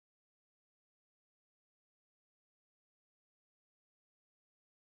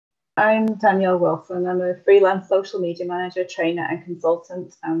I'm Danielle Wilson. I'm a freelance social media manager, trainer and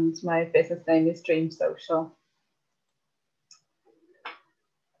consultant, and my business name is 𝗓𝗓𝗃𝗃.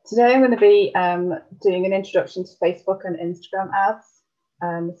 Today I'm going to be doing an introduction to Facebook and Instagram ads.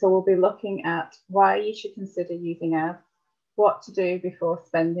 So we'll be looking at why you should consider using ads, what to do before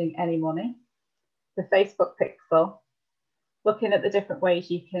spending any money, the Facebook pixel, looking at the different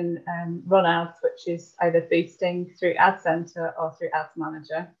ways you can run ads, which is either boosting through Ad Center or through Ads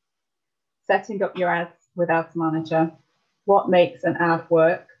Manager, setting up your ads with Ads Manager, what makes an ad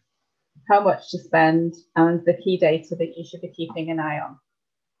work, how much to spend, and the key data that you should be keeping an eye on.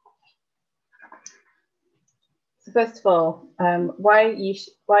 So first of all, why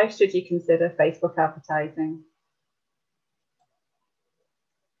should you consider Facebook advertising?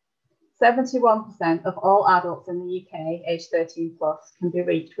 71% of all adults in the UK aged 13 plus can be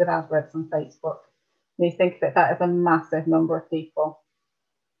reached with adverts on Facebook. And you think that that is a massive number of people.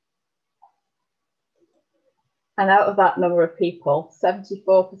 And out of that number of people,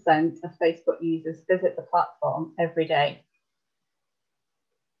 74% of Facebook users visit the platform every day.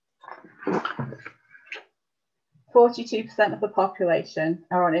 42% of the population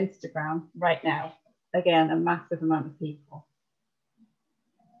are on Instagram right now. Again, a massive amount of people.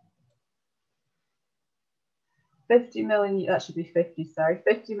 50 million, that should be 50, sorry.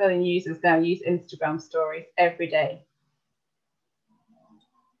 50 million users now use Instagram stories every day.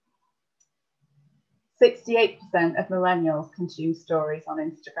 68% of millennials consume stories on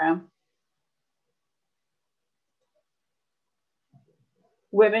Instagram.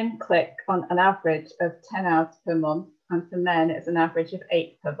 Women click on an average of 10 ads per month, and for men, it's an average of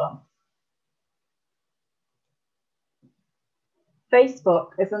 8 per month.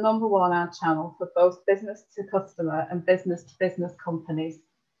 Facebook is the #1 ad channel for both business to customer and business to business companies.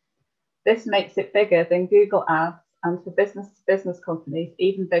 This makes it bigger than Google Ads, and for business to business companies,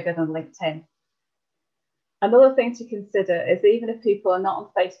 even bigger than LinkedIn. Another thing to consider is even if people are not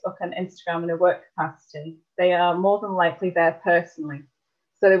on Facebook and Instagram in a work capacity, they are more than likely there personally,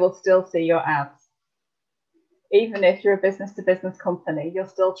 so they will still see your ads. Even if you're a business to business company, you're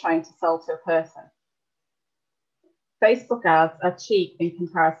still trying to sell to a person. Facebook ads are cheap in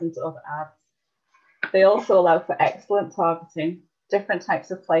comparison to other ads. They also allow for excellent targeting, different types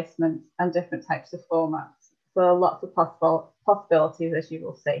of placements, and different types of formats. So lots of possibilities, as you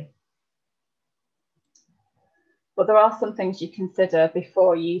will see. But there are some things you consider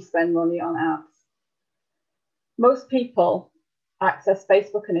before you spend money on ads. Most people access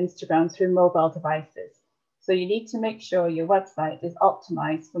Facebook and Instagram through mobile devices. So you need to make sure your website is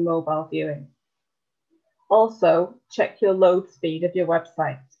optimized for mobile viewing. Also, check your load speed of your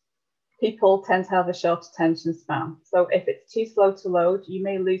website. People tend to have a short attention span. So if it's too slow to load, you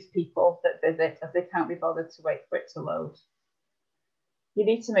may lose people that visit as they can't be bothered to wait for it to load. You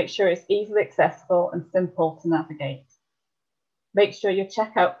need to make sure it's easily accessible and simple to navigate. Make sure your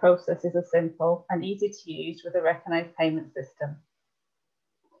checkout processes are simple and easy to use with a recognized payment system.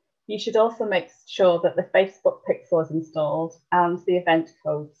 You should also make sure that the Facebook pixel is installed and the event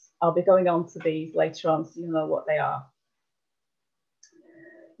codes. I'll be going on to these later on so you'll know what they are.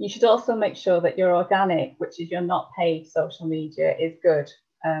 You should also make sure that your organic, which is your not paid social media, is good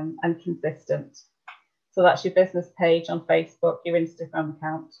and consistent. So that's your business page on Facebook, your Instagram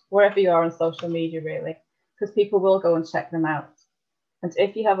account, wherever you are on social media really, because people will go and check them out. And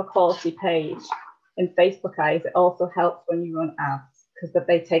if you have a quality page in Facebook eyes, it also helps when you run ads because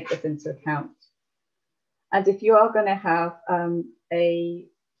they take this into account. And if you are going to have a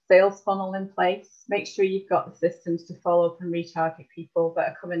sales funnel in place, make sure you've got the systems to follow up and retarget people that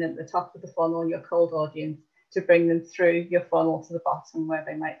are coming in at the top of the funnel, your cold audience, to bring them through your funnel to the bottom where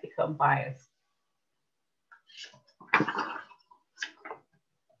they might become buyers.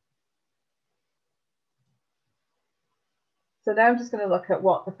 So now I'm just going to look at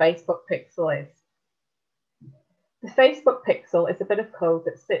what the Facebook pixel is. The Facebook pixel is a bit of code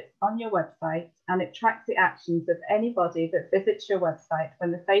that sits on your website and it tracks the actions of anybody that visits your website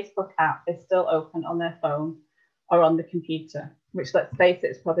when the Facebook app is still open on their phone or on the computer, which, let's face it,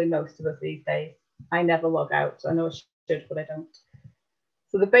 is probably most of us these days. I never log out. I know I should, but I don't.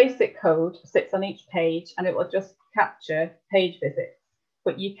 So the basic code sits on each page and it will just capture page visits,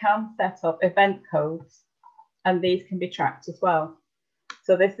 but you can set up event codes and these can be tracked as well.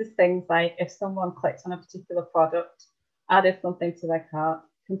 So this is things like if someone clicked on a particular product, added something to their cart,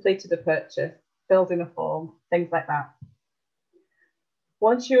 completed a purchase, filled in a form, things like that.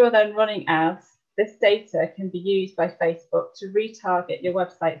 Once you are then running ads, this data can be used by Facebook to retarget your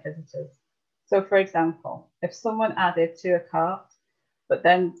website visitors. So for example, if someone added to a cart, but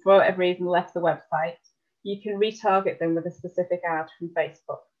then for whatever reason left the website, you can retarget them with a specific ad from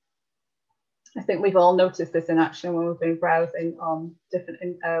Facebook. I think we've all noticed this in action when we've been browsing on different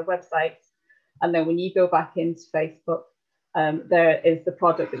websites. And then when you go back into Facebook, there is the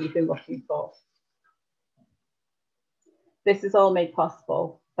product that you've been looking for. This is all made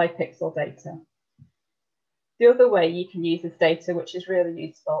possible by pixel data. The other way you can use this data, which is really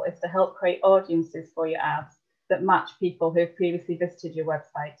useful, is to help create audiences for your ads that match people who have previously visited your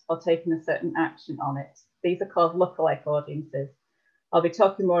website or taken a certain action on it. These are called lookalike audiences. I'll be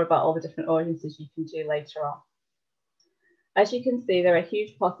talking more about all the different audiences you can do later on. As you can see, there are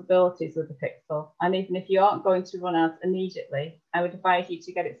huge possibilities with the pixel, and even if you aren't going to run ads immediately, I would advise you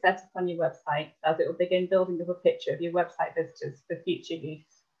to get it set up on your website, as it will begin building up a picture of your website visitors for future use.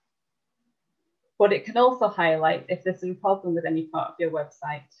 But it can also highlight if there's a problem with any part of your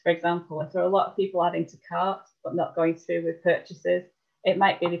website. For example, if there are a lot of people adding to cart but not going through with purchases, it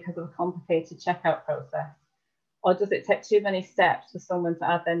might be because of a complicated checkout process. Or does it take too many steps for someone to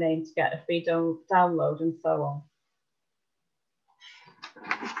add their name to get a free download and so on?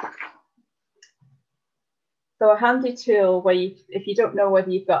 So a handy tool where if you don't know whether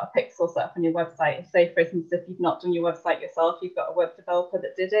you've got a pixel set up on your website, say for instance, if you've not done your website yourself, you've got a web developer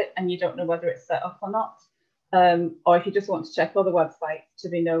that did it and you don't know whether it's set up or not, or if you just want to check other websites to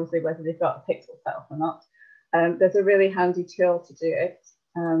be nosy whether they've got a pixel set up or not, there's a really handy tool to do it.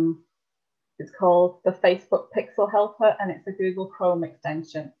 It's called the Facebook Pixel Helper, and it's a Google Chrome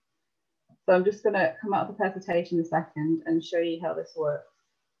extension. So I'm just going to come out of the presentation in a second and show you how this works.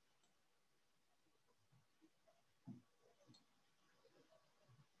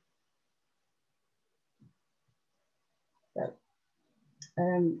 So,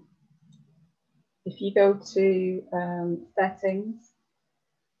 if you go to settings,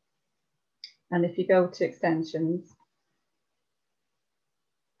 and if you go to extensions,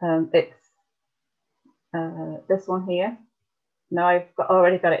 it's this one here. Now I've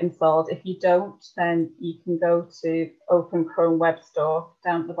already got it installed. If you don't, then you can go to Open Chrome Web Store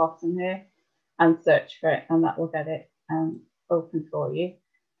down at the bottom here and search for it, and that will get it open for you.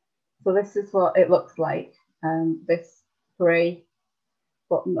 So this is what it looks like, this grey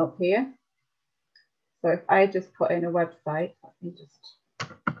button up here. So if I just put in a website, let me just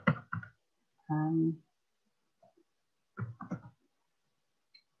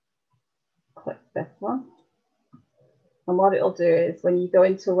click this one. And what it'll do is when you go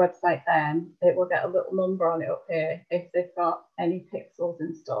into a website, then it will get a little number on it up here if they've got any pixels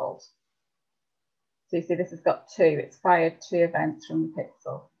installed. So you see this has got 2, it's fired 2 events from the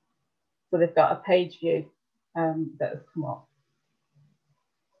pixel. So they've got a page view that has come up.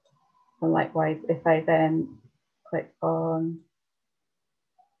 And likewise, if I then click on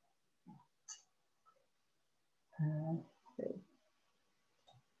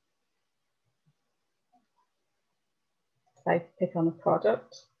if I pick on a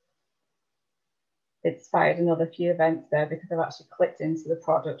product, it's fired another few events there because I've actually clicked into the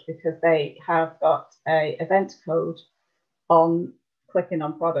product, because they have got a event code on clicking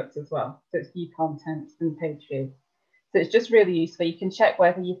on products as well. So it's view content and page view. So it's just really useful. You can check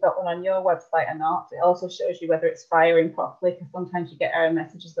whether you've got one on your website or not. It also shows you whether it's firing properly, because sometimes you get error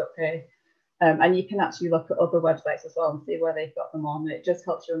messages up here. And you can actually look at other websites as well and see where they've got them on. It just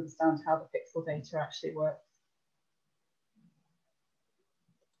helps you understand how the pixel data actually works.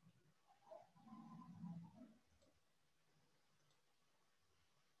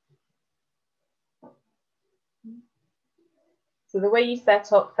 So the way you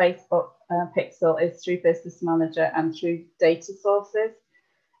set up Facebook Pixel is through Business Manager and through data sources.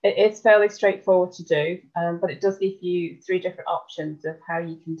 It is fairly straightforward to do, but it does give you 3 different options of how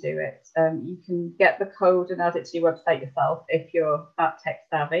you can do it. You can get the code and add it to your website yourself if you're that tech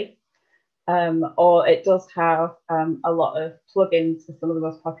savvy, or it does have a lot of plugins for some of the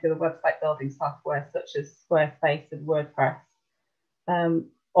most popular website building software, such as Squarespace and WordPress.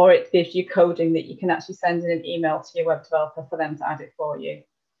 Or it gives you coding that you can actually send in an email to your web developer for them to add it for you.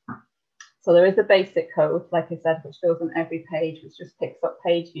 So there is a basic code, like I said, which goes on every page, which just picks up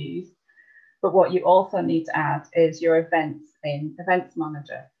page views. But what you also need to add is your events in Events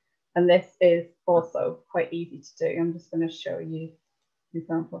Manager. And this is also quite easy to do. I'm just going to show you an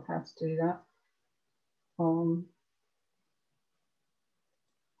example of how to do that.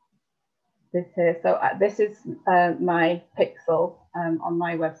 This here. So this is my pixel on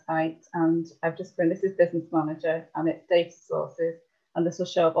my website, and I've just been, this is Business Manager and it's data sources, and this will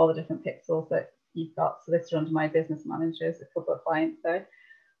show up all the different pixels that you've got. So this is under my Business Manager, there's a couple of clients there.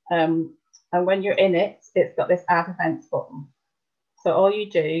 And when you're in it, it's got this Add Events button. So all you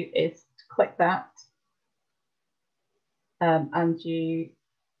do is click that, and you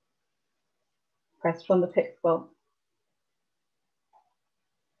press from the pixel.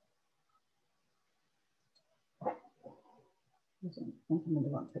 I don't think I'm in the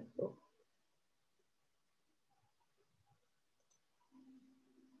wrong pixel.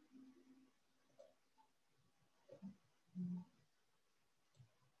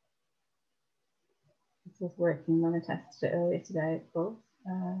 This was working when I tested it earlier today, of course.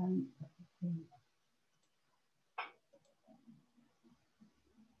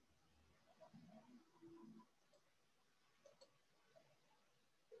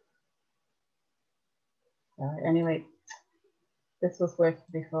 Anyway, this was working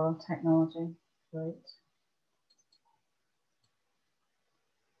before technology. Great.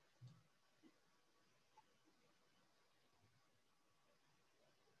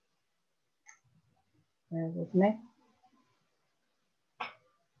 Bear with me.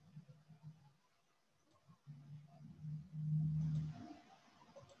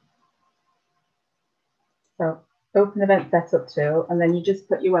 So open event setup tool, and then you just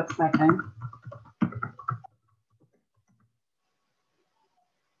put your website in.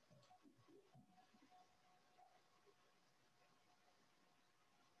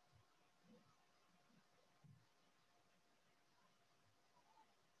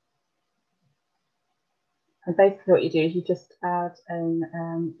 And basically what you do is you just add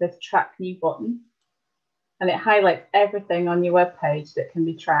this track new button, and it highlights everything on your web page that can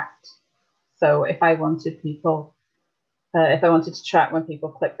be tracked. So if I wanted people, if I wanted to track when people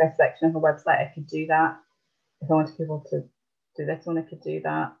click this section of a website, I could do that. If I wanted people to do this one, I could do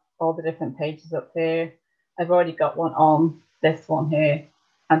that. All the different pages up here. I've already got one on this one here,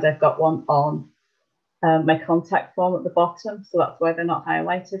 and I've got one on my contact form at the bottom, so that's why they're not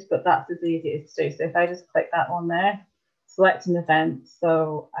highlighted, but that's as easy as to do. So if I just click that one there, select an event,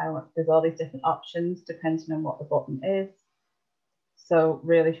 so there's all these different options depending on what the button is. So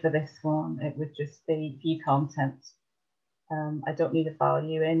really for this one, it would just be view content. I don't need a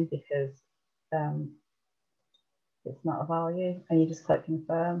value in because it's not a value, and you just click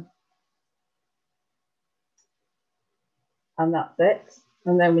confirm. And that's it.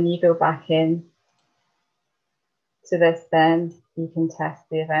 And then when you go back in to this, then you can test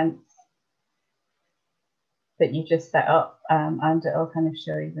the events that you just set up, and it'll kind of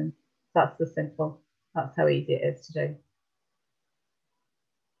show you them. That's that's how easy it is to do.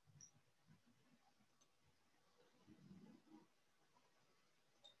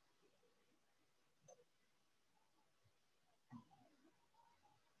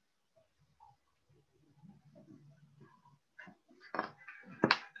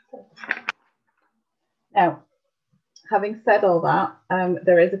 Now, having said all that,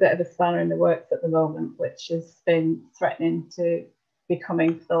 there is a bit of a spanner in the works at the moment, which has been threatening to be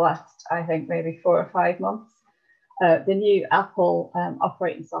coming for the last, I think, maybe 4 or 5 months. The new Apple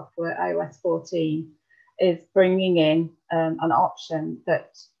operating software, iOS 14, is bringing in an option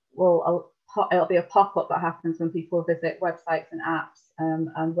that will, it'll be a pop-up that happens when people visit websites and apps,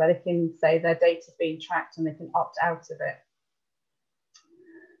 and where they can say their data is being tracked and they can opt out of it.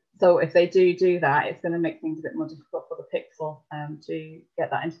 So if they do that, it's going to make things a bit more difficult for the Pixel to get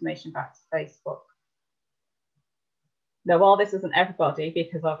that information back to Facebook. Now, while this isn't everybody,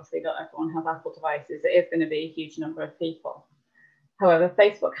 because obviously not everyone has Apple devices, it is going to be a huge number of people. However,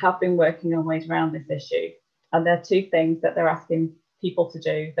 Facebook have been working on ways around this issue, and there are 2 things that they're asking people to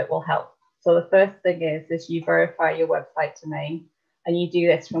do that will help. So the first thing is you verify your website domain, and you do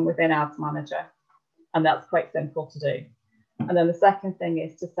this from within Ads Manager, and that's quite simple to do. And then the second thing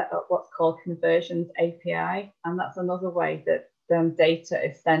is to set up what's called Conversions API, and that's another way that data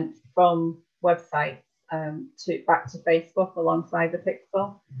is sent from websites back to Facebook alongside the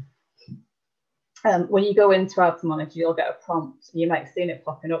Pixel. When you go into Ads Manager, you'll get a prompt. You might have seen it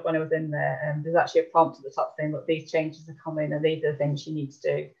popping up when I was in there. There's actually a prompt at the top saying, look, these changes are coming and these are the things you need to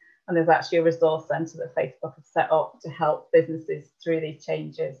do. And there's actually a resource centre that Facebook has set up to help businesses through these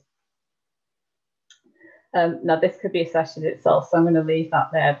changes. Now, this could be a session itself, so I'm going to leave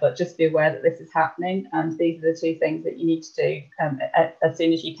that there, but just be aware that this is happening, and these are the 2 things that you need to do as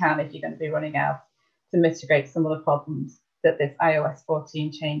soon as you can if you're going to be running ads to mitigate some of the problems that this iOS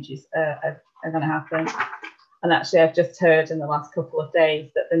 14 changes are going to happen. And actually, I've just heard in the last couple of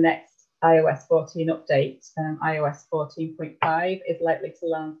days that the next iOS 14 update, iOS 14.5, is likely to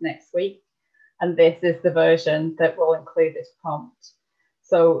land next week, and this is the version that will include this prompt.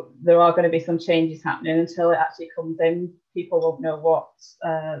 So there are going to be some changes happening. Until it actually comes in, people won't know what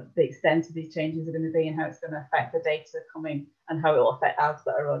the extent of these changes are going to be and how it's going to affect the data coming and how it will affect ads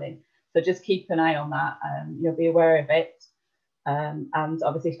that are running. So just keep an eye on that. You'll be aware of it. And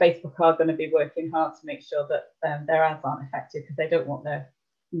obviously Facebook are going to be working hard to make sure that their ads aren't affected, because they don't want their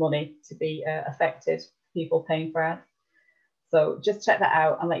money to be affected, people paying for ads. So just check that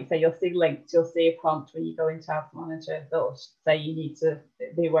out. And like you say, you'll see links, you'll see a prompt when you go into Ads Manager that'll say you need to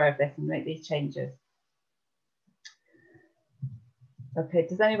be aware of this and make these changes. Okay,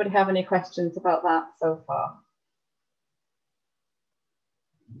 does anybody have any questions about that so far?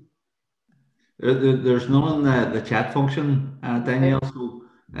 There's none in the chat function, Danielle. So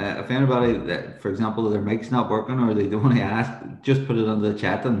if anybody, for example, their mic's not working or they don't want to ask, just put it under the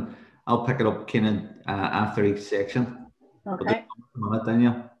chat and I'll pick it up kind of after each section. Okay.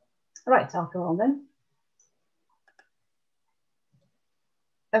 Danielle. Right, I'll go on then.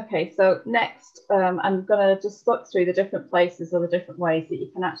 Okay, so next, I'm going to just look through the different places or the different ways that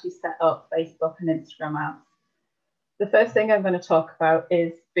you can actually set up Facebook and Instagram ads. The first thing I'm going to talk about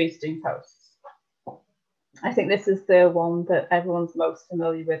is boosting posts. I think this is the one that everyone's most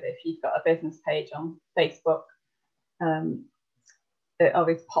familiar with if you've got a business page on Facebook. It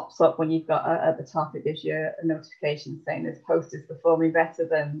always pops up when you've got at the top, it gives you a notification saying this post is performing better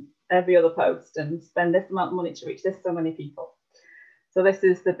than every other post and spend this amount of money to reach this so many people. So this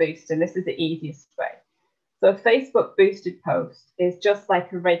is the boost, and this is the easiest way. So a Facebook boosted post is just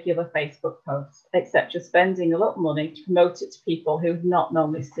like a regular Facebook post, except you're spending a lot of money to promote it to people who not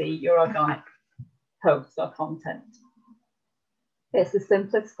normally see your organic posts or content. It's the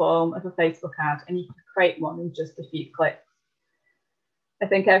simplest form of a Facebook ad, and you can create one in just a few clicks. I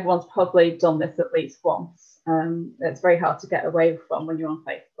think everyone's probably done this at least once. It's very hard to get away from when you're on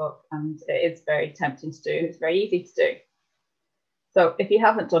Facebook, and it is very tempting to do, and it's very easy to do. So if you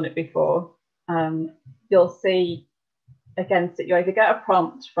haven't done it before, you'll see against it, you either get a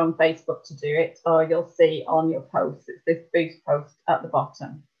prompt from Facebook to do it, or you'll see on your post, it's this boost post at the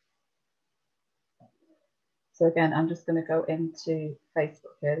bottom. So again, I'm just going to go into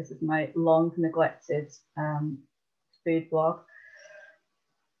Facebook here. This is my long neglected food blog.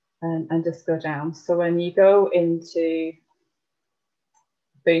 And just go down. So when you go into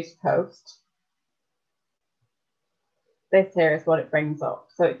boost post, this here is what it brings up.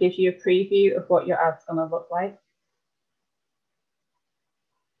 So it gives you a preview of what your ad's going to look like.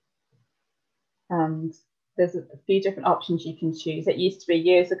 And there's a few different options you can choose. It used to be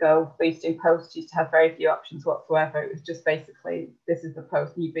years ago, boosting posts used to have very few options whatsoever. It was just basically, this is the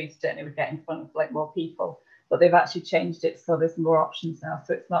post and you boost it and it would get in front of like more people. But they've actually changed it so there's more options now.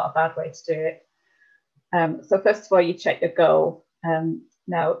 So it's not a bad way to do it. So first of all, you check your goal.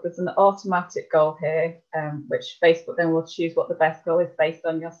 Now there's an automatic goal here, which Facebook then will choose what the best goal is based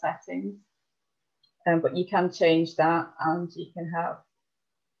on your settings. But you can change that and you can have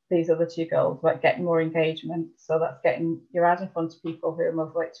these other two goals, like getting more engagement. So that's getting your ad in front of people who are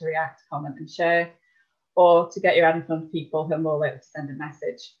most likely to react, comment and share, or to get your ad in front of people who are more likely to send a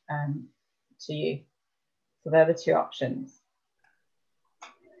message to you. So they're the two options.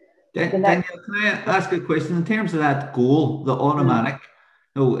 Daniel, can I ask a question? In terms of that goal, the automatic,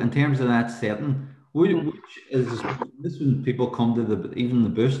 no, in terms of that setting, which is, this when people come to even the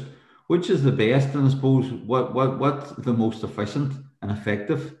boost, which is the best, and I suppose what's the most efficient and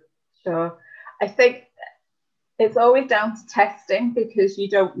effective? Sure. I think it's always down to testing because you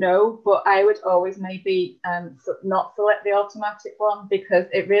don't know, but I would always maybe not select the automatic one because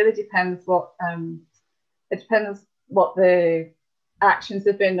it really depends what the actions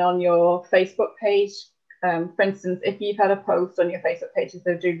have been on your Facebook page. For instance, if you've had a post on your Facebook page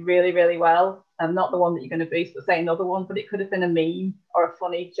that doing really, really well, not the one that you're going to boost, but say another one, but it could have been a meme or a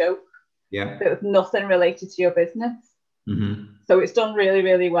funny joke. Yeah. That was nothing related to your business. Mm-hmm. So it's done really,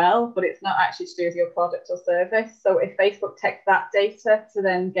 really well, but it's not actually to do with your product or service. So if Facebook takes that data to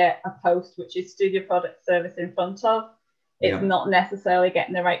then get a post which is to do your product service in front of, it's not necessarily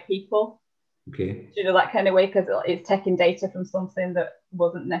getting the right people. Okay. You know, that kind of way, because it's taking data from something that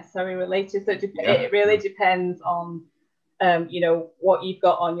wasn't necessarily related. So it really depends on, you know, what you've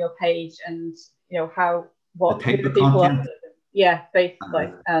got on your page and, you know, what the type of people content. Yeah,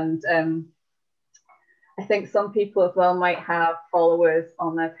 basically. And I think some people as well might have followers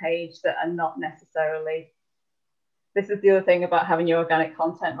on their page that are not necessarily. This is the other thing about having your organic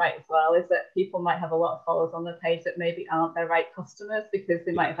content right as well, is that people might have a lot of followers on their page that maybe aren't their right customers because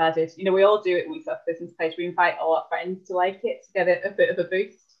they might have added, you know, we all do it when we set up a business page, we invite all our friends to like it to get a bit of a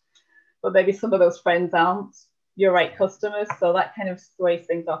boost, but maybe some of those friends aren't your right customers. So that kind of sways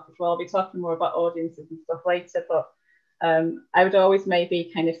things off as well. I'll be talking more about audiences and stuff later, but I would always maybe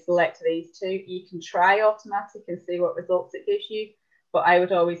kind of select these two. You can try automatic and see what results it gives you. But I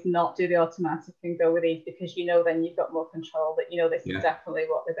would always not do the automatic and go with these because, you know, then you've got more control that, you know, this is definitely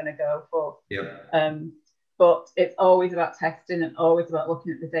what they're going to go for. But it's always about testing and always about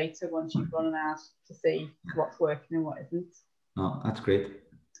looking at the data once you've run an ad to see what's working and what isn't. Oh, that's great.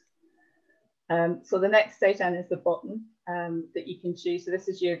 So the next stage then is the button that you can choose. So this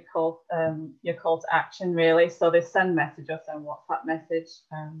is your call to action, really. So there's send message or send WhatsApp message.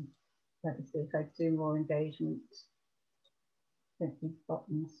 Let me see if I do more engagement. I think these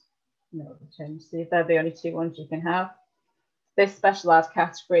buttons, no, change. See if they're the only two ones you can have. This special ad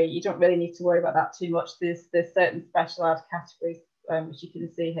category, you don't really need to worry about that too much. There's certain special ad categories, which you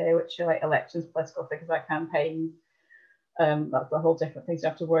can see here, which are like elections, political figures, like campaigns. That's a whole different thing. So you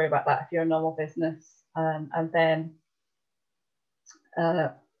have to worry about that if you're a normal business. And then,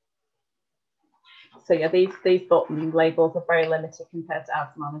 so yeah, these button labels are very limited compared to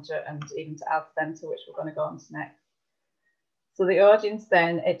Ads Manager and even to Ad Center, which we're going to go on to next. So the audience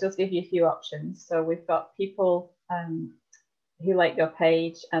then, it does give you a few options. So we've got people who like your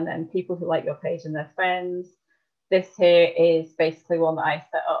page, and then people who like your page and their friends. This here is basically one that I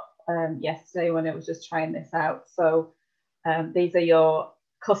set up yesterday when I was just trying this out. So these are your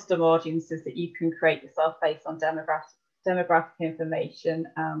custom audiences that you can create yourself based on demographic information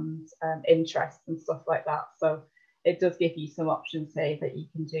and interests and stuff like that. So it does give you some options here that you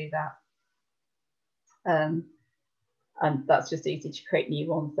can do that. And that's just easy to create new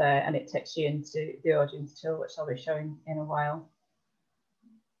ones there, and it takes you into the audience tool, which I'll be showing in a while.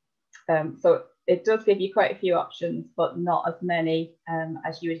 So it does give you quite a few options, but not as many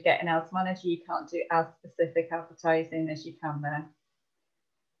as you would get in Ads Manager. You can't do as specific advertising as you can there.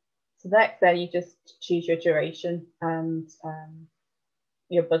 So next then you just choose your duration and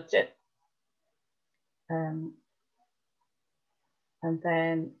your budget. And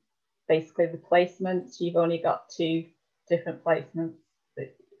then basically the placements, you've only got three different placements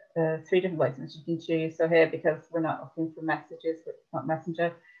you can choose. So here, because we're not looking for messages, it's not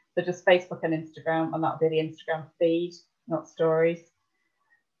Messenger, so just Facebook and Instagram, and that'll be the Instagram feed, not stories.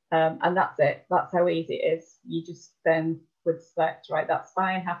 And that's it. That's how easy it is. You just then would select, right, that's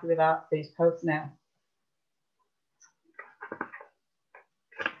fine, happy with that, please post now.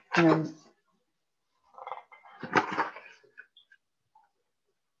 And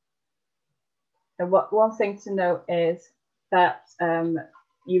one thing to note is that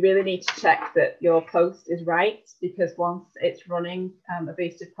you really need to check that your post is right, because once it's running, a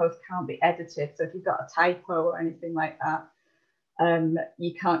boosted post can't be edited. So if you've got a typo or anything like that,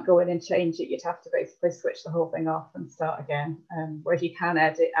 you can't go in and change it. You'd have to basically switch the whole thing off and start again. Whereas you can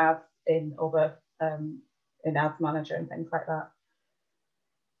edit ads in other in Ads Manager and things like that.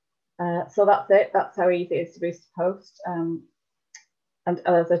 So that's it. That's how easy it is to boost a post. And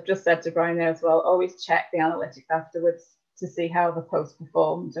as I've just said to Brian there as well, always check the analytics afterwards to see how the post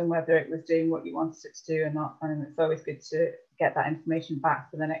performed and whether it was doing what you wanted it to do or not. And it's always good to get that information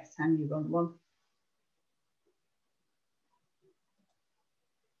back for the next time you run one.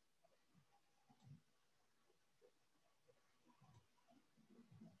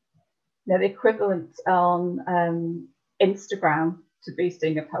 Now, the equivalent on Instagram to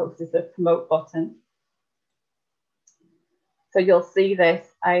boosting a post is the promote button. So you'll see this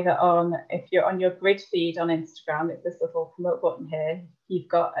either on, if you're on your grid feed on Instagram, it's this little promote button here. You've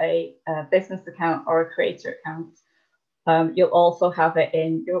got a business account or a creator account. You'll also have it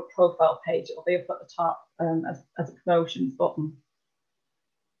in your profile page. It'll be up at the top as a promotions button.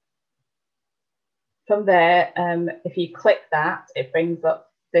 From there, if you click that, it brings up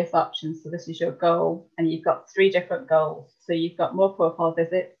this option. So this is your goal, and you've got 3 different goals. So you've got more profile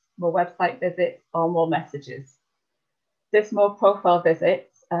visits, more website visits, or more messages. This more profile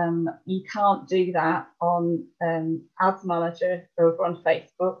visits, you can't do that on Ads Manager over on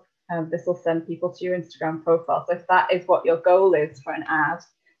Facebook. This will send people to your Instagram profile. So if that is what your goal is for an ad,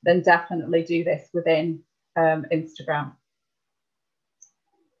 then definitely do this within Instagram.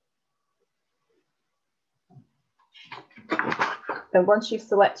 Then once you've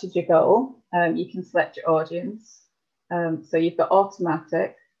selected your goal, you can select your audience. So you've got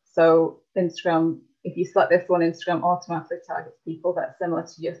automatic. So Instagram, if you select this one, Instagram automatically targets people that are similar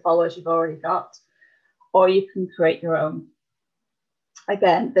to your followers you've already got, or you can create your own.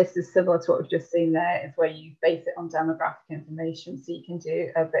 Again, this is similar to what we've just seen there, is where you base it on demographic information, so you can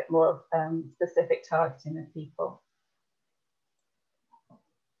do a bit more specific targeting of people.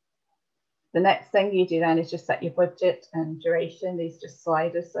 The next thing you do then is just set your budget and duration. These are just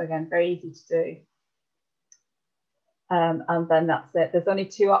sliders, so again, very easy to do. And then that's it. There's only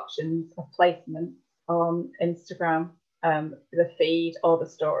 2 options of placement on Instagram, the feed or the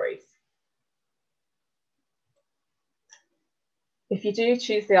stories. If you do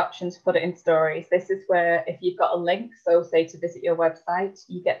choose the option to put it in stories, this is where if you've got a link, so say to visit your website,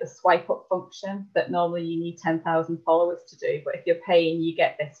 you get the swipe up function that normally you need 10,000 followers to do. But if you're paying, you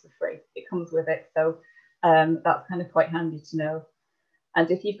get this for free. It comes with it. So that's kind of quite handy to know. And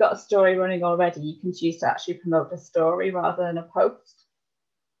if you've got a story running already, you can choose to actually promote the story rather than a post.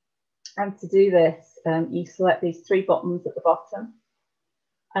 And to do this, you select these 3 buttons at the bottom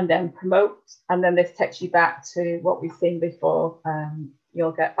and then promote. And then this takes you back to what we've seen before.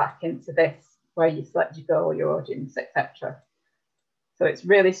 You'll get back into this where you select your goal, your audience, etc. So it's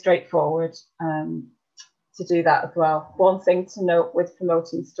really straightforward to do that as well. One thing to note with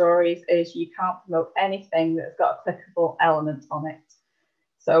promoting stories is you can't promote anything that's got a clickable element on it.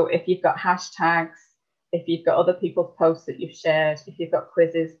 So if you've got hashtags, if you've got other people's posts that you've shared, if you've got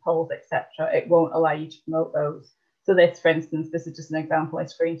quizzes, polls, etc., it won't allow you to promote those. So this, for instance, this is just an example I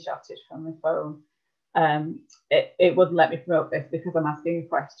screenshotted from my phone. It wouldn't let me promote this because I'm asking a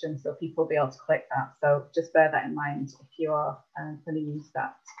question, so people will be able to click that. So just bear that in mind if you are going to use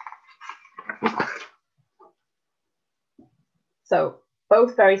that. So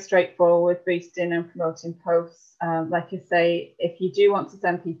both very straightforward, boosting and promoting posts. Like I say, if you do want to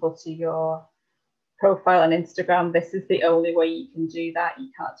send people to your profile on Instagram, this is the only way you can do that.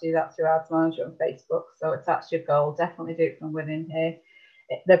 You can't do that through Ads Manager on Facebook. So if that's your goal, definitely do it from within here.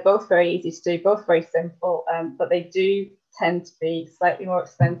 They're both very easy to do, both very simple, but they do tend to be slightly more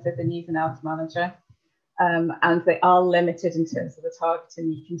expensive than using Ads Manager. And they are limited in terms of the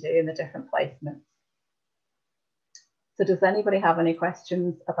targeting you can do in the different placements. So does anybody have any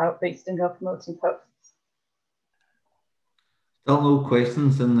questions about boosting or promoting posts? Still no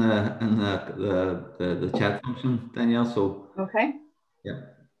questions in the chat function, Danielle. So okay, yeah,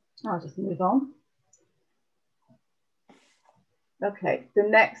 I'll just move on. Okay, the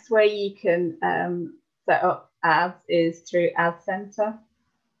next way you can set up ads is through Ad Center.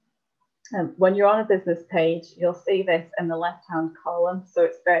 When you're on a business page, you'll see this in the left-hand column, so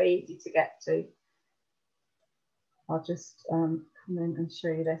it's very easy to get to. I'll just come in and show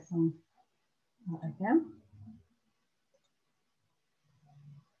you this on again.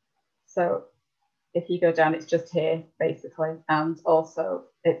 So if you go down, it's just here basically, and also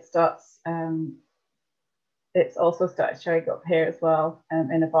it starts. It's also started showing up here as well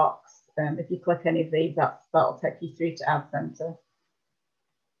in a box. If you click any of these, that'll take you through to Ad Center.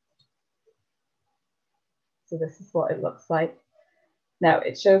 So this is what it looks like. Now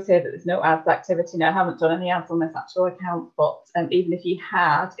it shows here that there's no ads activity. Now I haven't done any ads on this actual account, but even if you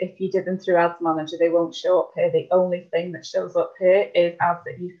had, if you did them through Ads Manager, they won't show up here. The only thing that shows up here is ads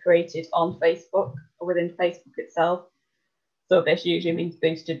that you've created on Facebook or within Facebook itself. So this usually means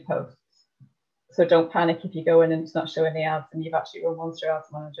boosted posts. So don't panic if you go in and it's not showing the ads and you've actually run one through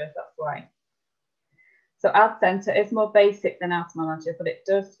Ads Manager, that's why. So Ad Center is more basic than Ads Manager, but it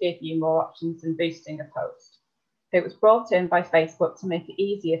does give you more options than boosting a post. It was brought in by Facebook to make it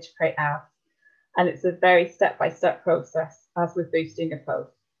easier to create ads, and it's a very step-by-step process as with boosting a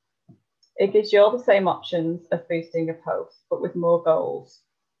post. It gives you all the same options as boosting a post, but with more goals.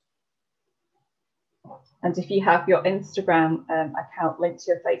 And if you have your Instagram account linked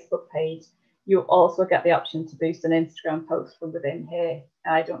to your Facebook page, you'll also get the option to boost an Instagram post from within here.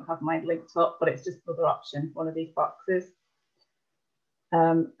 I don't have mine linked up, but it's just another option, one of these boxes.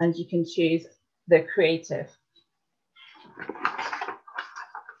 And you can choose the creative.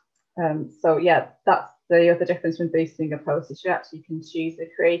 So yeah, that's the other difference when boosting a post is you actually can choose the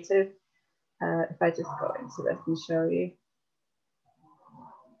creative. If I just go into this and show you.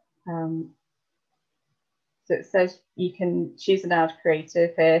 So it says you can choose an ad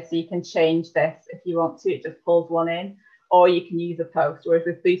creative here, so you can change this if you want to. It just pulls one in, or you can use a post. Whereas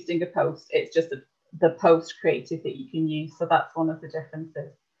with boosting a post, it's just the post creative that you can use. So that's one of the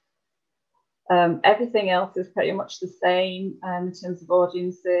differences. Everything else is pretty much the same in terms of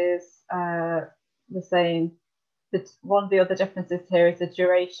audiences, the same. One of the other differences here is the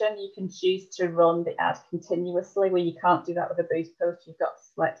duration. You can choose to run the ad continuously, where you can't do that with a boost post. You've got to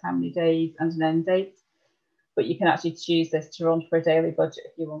select how many days and an end date, but you can actually choose this to run for a daily budget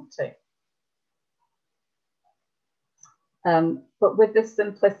if you want to. But with this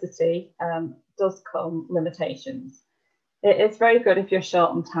simplicity does come limitations. It is very good if you're short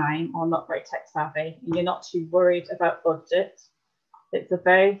on time or not very tech savvy and you're not too worried about budget. It's a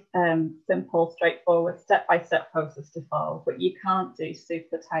very simple, straightforward, step-by-step process to follow, but you can't do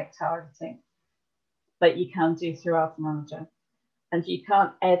super tight targeting like you can do through Ads Manager. And you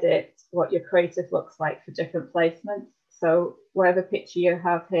can't edit what your creative looks like for different placements. So whatever picture you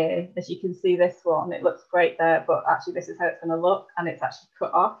have here, as you can see this one, it looks great there, but actually this is how it's going to look, and it's actually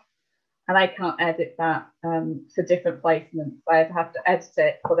cut off. And I can't edit that for different placements. I have to edit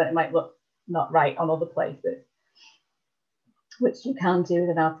it, but then it might look not right on other places, which you can do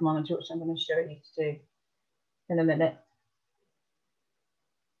with an Ads Manager, which I'm going to show you to do in a minute.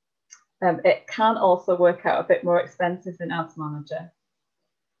 It can also work out a bit more expensive than Ads Manager.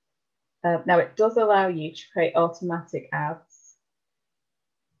 Now it does allow you to create automatic ads.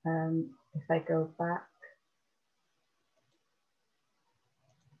 If I go back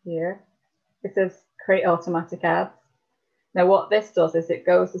here, it says create automatic ads. Now what this does is it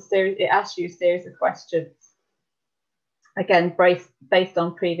asks you a series of questions. Again, based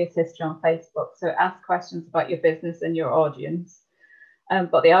on previous history on Facebook. So it asks questions about your business and your audience,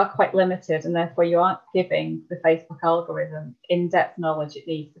 but they are quite limited, and therefore you aren't giving the Facebook algorithm in-depth knowledge it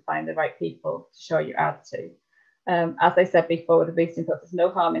needs to find the right people to show your ad to. As I said before, with the boosting post, there's no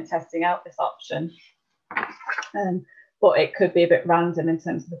harm in testing out this option, but it could be a bit random in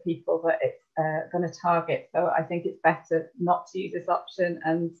terms of the people that it's going to target. So I think it's better not to use this option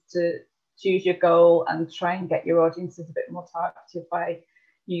and to choose your goal and try and get your audiences a bit more targeted by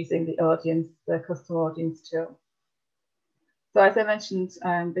using the custom audience tool. So as I mentioned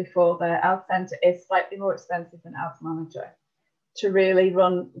before, the Ad Center is slightly more expensive than Ads Manager. To really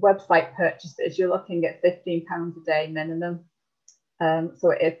run website purchases, you're looking at £15 a day minimum. So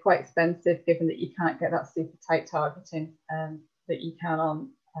it is quite expensive, given that you can't get that super tight targeting that you can on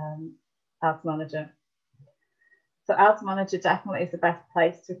Ads Manager. So Ads Manager definitely is the best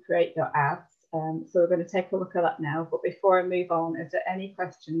place to create your ads. So we're going to take a look at that now. But before I move on, is there any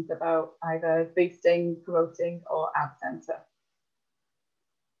questions about either boosting, promoting, or Ad Center?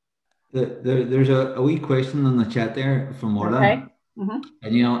 There's a wee question in the chat there from Orla. Okay. And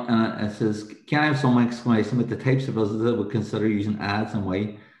it says, can I have some explanation about the types of businesses that would consider using ads and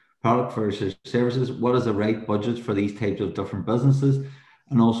why? Product versus services. What is the right budget for these types of different businesses?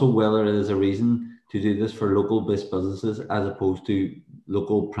 And also whether it is a reason to do this for local based businesses as opposed to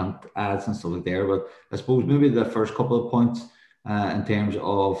local print ads and stuff like that. But I suppose maybe the first couple of points in terms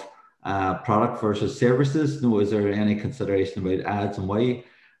of product versus services. Is there any consideration about ads and why?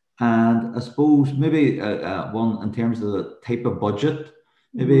 And I suppose maybe one in terms of the type of budget,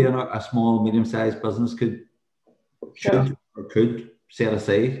 maybe a small, medium-sized business could set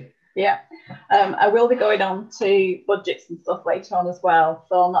aside. Yeah, I will be going on to budgets and stuff later on as well,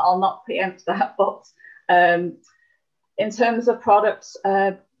 so I'll not preempt that. But in terms of products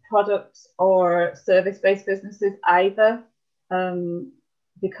or service-based businesses, either,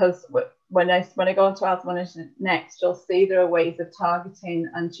 because when I go into Ads Manager next, you'll see there are ways of targeting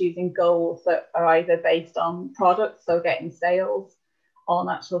and choosing goals that are either based on products, so getting sales on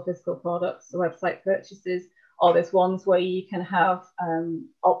actual physical products, so website purchases, or there's ones where you can have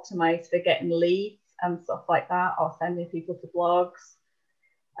optimized for getting leads and stuff like that, or sending people to blogs.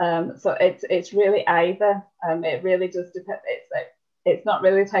 So it's really either. It really does depend. It's not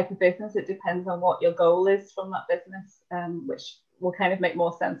really a type of business. It depends on what your goal is from that business, which will kind of make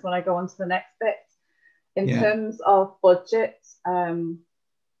more sense when I go on to the next bit. In terms of budget,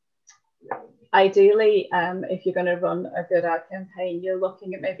 ideally, if you're going to run a good ad campaign, you're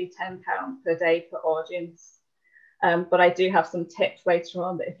looking at maybe £10 per day per audience. But I do have some tips later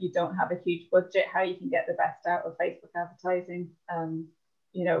on that if you don't have a huge budget, how you can get the best out of Facebook advertising,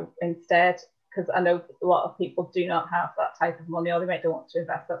 instead, because I know a lot of people do not have that type of money, or they might don't want to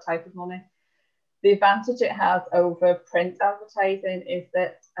invest that type of money. The advantage it has over print advertising is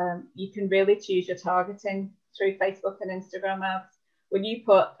that you can really choose your targeting through Facebook and Instagram ads. When you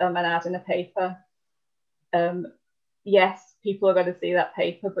put an ad in a paper, yes, people are going to see that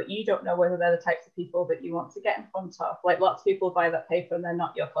paper, but you don't know whether they're the types of people that you want to get in front of. Like, lots of people buy that paper and they're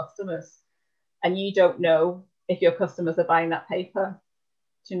not your customers. And you don't know if your customers are buying that paper.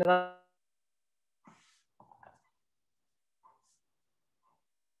 Do you know that?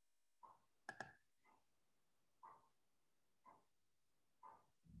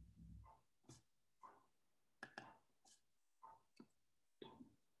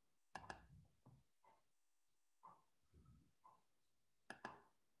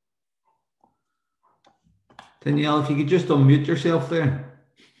 Danielle, if you could just unmute yourself there.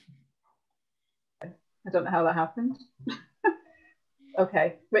 I don't know how that happened.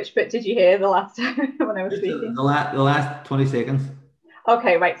 Okay, which bit did you hear the last time when I was speaking? The last 20 seconds.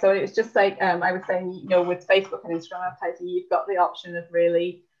 Okay, right. So it was just like I was saying, with Facebook and Instagram advertising, you've got the option of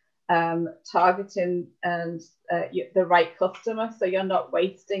really targeting and the right customer. So you're not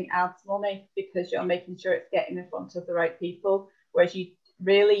wasting ads money because you're making sure it's getting in front of the right people. Whereas you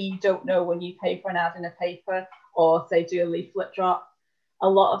don't know when you pay for an ad in a paper or say do a leaflet drop. A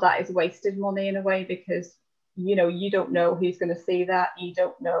lot of that is wasted money in a way, because you don't know who's going to see that. You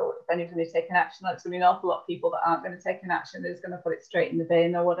don't know if anyone's going to take an action. There's going to be an awful lot of people that aren't going to take an action. They're just going to put it straight in the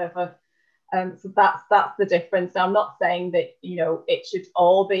bin or whatever. So that's the difference. Now, I'm not saying that it should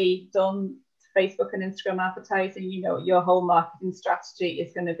all be done to Facebook and Instagram advertising. Your whole marketing strategy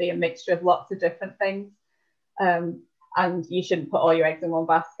is going to be a mixture of lots of different things. and you shouldn't put all your eggs in one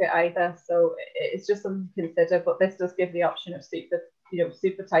basket either. So it's just something to consider. But this does give the option of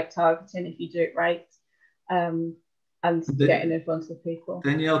super tight targeting if you do it right, and getting in front of people.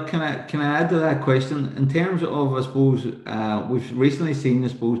 Danielle, can I add to that question in terms of, I suppose, we've recently seen, I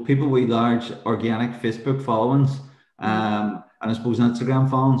suppose, people with large organic Facebook followings, and I suppose Instagram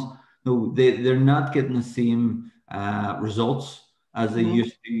followings. No, they're not getting the same results as they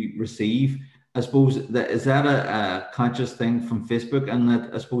used to receive. I suppose is that a conscious thing from Facebook, and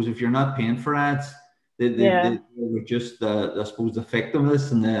that I suppose if you're not paying for ads, they reduce I suppose the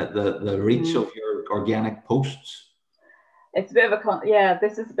effectiveness and the reach of your organic posts. It's a bit of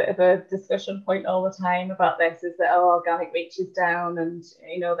this is a bit of a discussion point all the time about this, is that organic reach is down and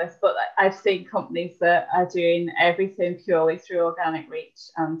this, but I've seen companies that are doing everything purely through organic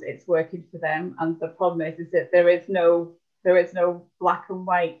reach and it's working for them. And the problem is that there is no black and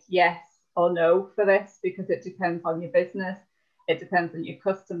white yes or no for this, because it depends on your business, it depends on your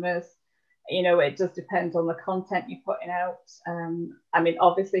customers, it just depends on the content you're putting out. I mean,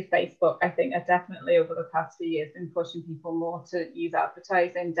 obviously Facebook, I think, are definitely over the past few years been pushing people more to use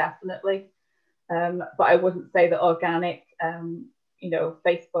advertising, definitely. But I wouldn't say that organic,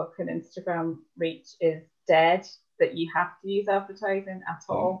 Facebook and Instagram reach is dead, that you have to use advertising at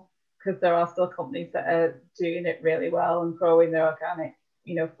all, because there are still companies that are doing it really well and growing their organic,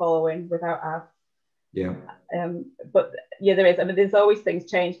 following without ads. Yeah. But yeah, there is. I mean, there's always things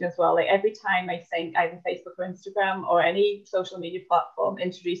changing as well. Like every time I think either Facebook or Instagram or any social media platform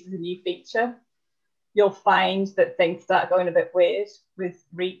introduces a new feature, you'll find that things start going a bit weird with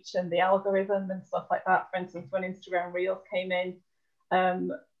reach and the algorithm and stuff like that. For instance, when Instagram Reels came in,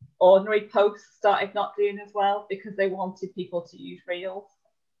 ordinary posts started not doing as well because they wanted people to use Reels.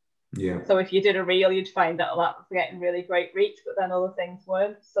 Yeah. So if you did a reel, you'd find that was getting really great reach, but then other things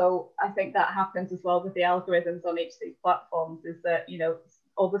weren't. So I think that happens as well with the algorithms on each of these platforms, is that,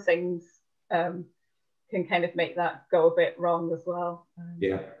 other things can kind of make that go a bit wrong as well.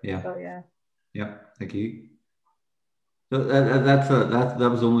 Yeah. Thank you. So that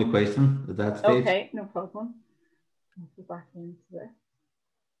was the only question at that stage. Okay, no problem. I'll go back into this.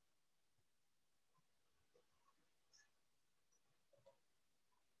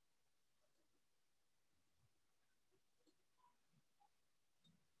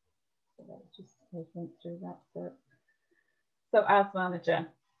 Just went through that. So Ads Manager.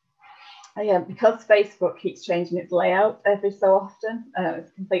 Because Facebook keeps changing its layout every so often,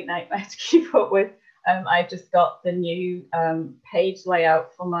 it's a complete nightmare to keep up with. I've just got the new page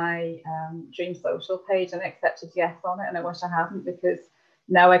layout for my Dream Social page and accepted yes on it, and I wish I hadn't, because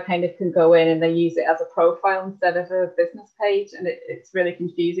now I kind of can go in and they use it as a profile instead of a business page, and it's really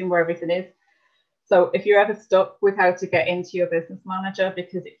confusing where everything is. So if you're ever stuck with how to get into your business manager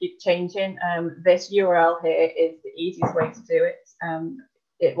because it keeps changing, this URL here is the easiest way to do it.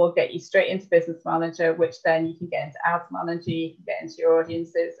 It will get you straight into business manager, which then you can get into ads manager, you can get into your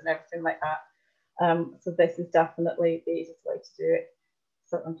audiences and everything like that. So this is definitely the easiest way to do it.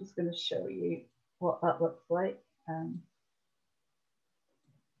 So I'm just going to show you what that looks like.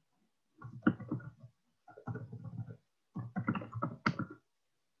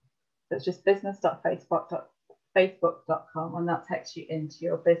 It's just business.facebook.com, and that takes you into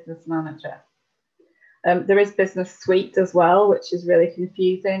your business manager. There is Business Suite as well, which is really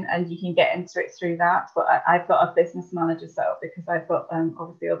confusing, and you can get into it through that. But I've got a business manager set up because I've got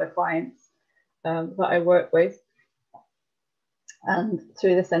obviously other clients that I work with. And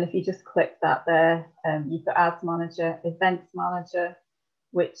through this, and if you just click that there, you've got Ads Manager, Events Manager,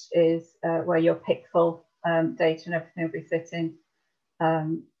 which is where your pixel data and everything will be sitting.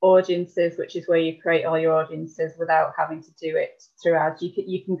 Audiences, which is where you create all your audiences without having to do it through ads.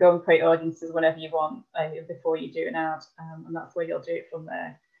 You can go and create audiences whenever you want before you do an ad, and that's where you'll do it from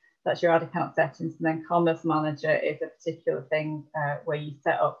there. That's your ad account settings. And then Commerce Manager is a particular thing where you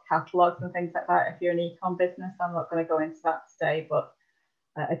set up catalogs and things like that if you're an e-com business. I'm not going to go into that today, but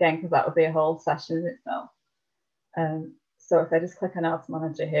again, because that would be a whole session in itself. So if I just click on Ads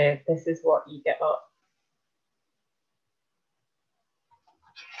Manager here, this is what you get up.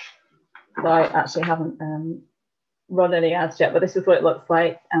 So I actually haven't run any ads yet, but this is what it looks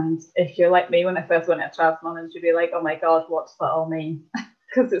like. And if you're like me, when I first went into Ads Manager, you'd be like, oh my God, what does that all mean?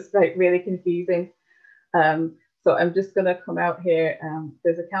 Because it's like really confusing. So I'm just going to come out here.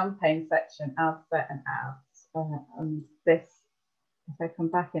 There's a campaign section, ads set and ads. And this, if I come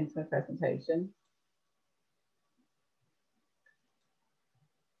back into my presentation,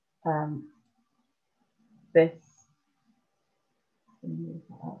 this, move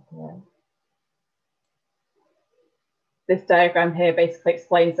that out of the way. this diagram here basically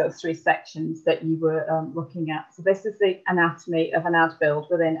explains those three sections that you were looking at. So this is the anatomy of an ad build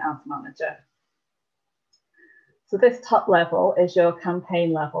within Ads Manager. So this top level is your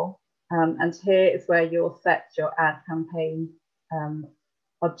campaign level. And here is where you'll set your ad campaign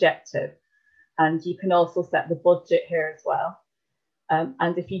objective. And you can also set the budget here as well.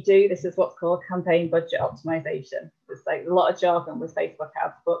 And if you do, this is what's called campaign budget optimization. It's like a lot of jargon with Facebook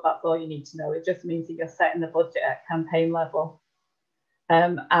ads, but that's all you need to know. It just means that you're setting the budget at campaign level.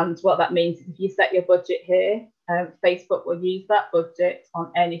 And what that means is if you set your budget here, Facebook will use that budget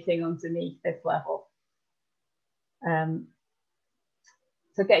on anything underneath this level.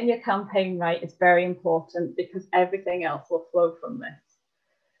 So getting your campaign right is very important because everything else will flow from this.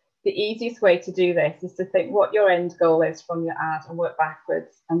 The easiest way to do this is to think what your end goal is from your ad and work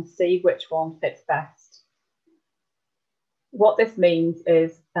backwards and see which one fits best. What this means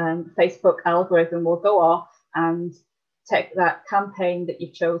is Facebook algorithm will go off and take that campaign that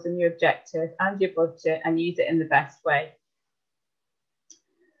you've chosen, your objective and your budget, and use it in the best way.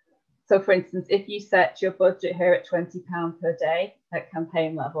 So for instance, if you set your budget here at £20 per day at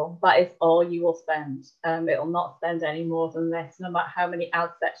campaign level, that is all you will spend. It will not spend any more than this, no matter how many ad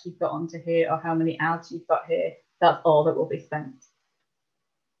sets you've got onto here or how many ads you've got here, that's all that will be spent.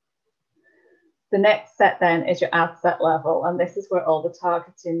 The next set then is your ad set level, and this is where all the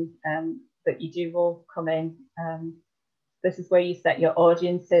targeting that you do will come in. This is where you set your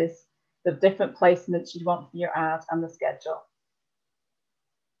audiences, the different placements you want for your ad, and the schedule.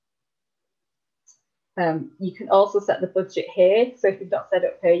 You can also set the budget here. So if you've not set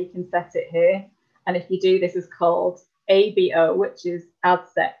it up here, you can set it here. And if you do, this is called ABO, which is Ad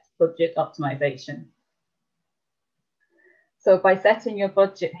Set Budget Optimization. So by setting your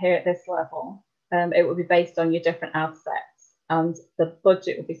budget here at this level, it will be based on your different ad sets, and the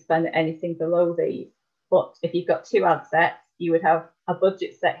budget will be spent at anything below these. But if you've got two ad sets, you would have a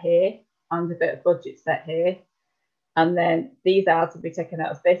budget set here and a bit of budget set here. And then these ads will be taken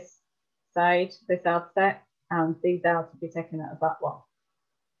out of this side, this ad set, and these ads will be taken out of that one.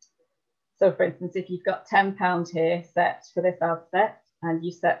 So for instance, if you've got £10 here set for this ad set, and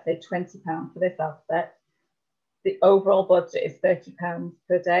you set say £20 for this ad set, the overall budget is £30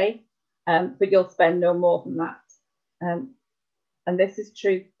 per day, but you'll spend no more than that. And this is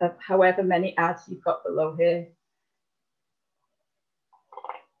true of however many ads you've got below here.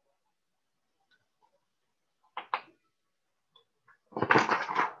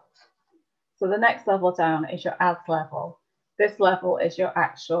 So the next level down is your ads level. This level is your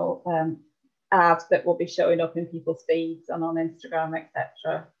actual ad that will be showing up in people's feeds and on Instagram,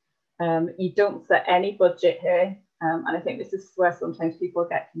 etc. You don't set any budget here. And I think this is where sometimes people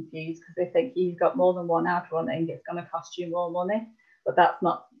get confused because they think you've got more than one ad running, it's going to cost you more money, but that's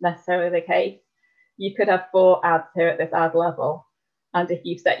not necessarily the case. You could have 4 ads here at this ad level. And if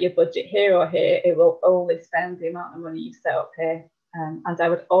you set your budget here or here, it will only spend the amount of money you've set up here. And I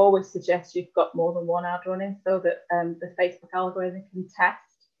would always suggest you've got more than one ad running so that the Facebook algorithm can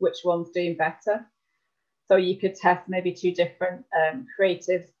test which one's doing better. So you could test maybe 2 different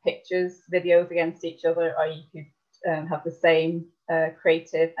creative pictures, videos against each other, or you could have the same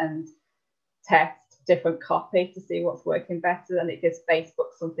creative and test different copy to see what's working better, and it gives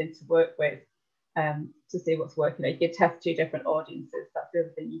Facebook something to work with to see what's working. You could test 2 different audiences. That's the other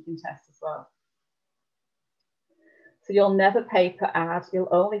thing you can test as well. So you'll never pay per ad, you'll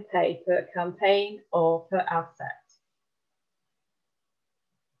only pay per campaign or per ad set.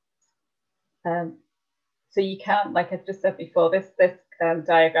 So you can't, like I just said before, this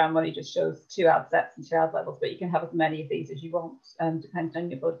diagram only just shows 2 ad sets and 2 ad levels, but you can have as many of these as you want, depending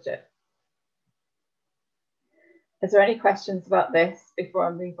on your budget. Is there any questions about this before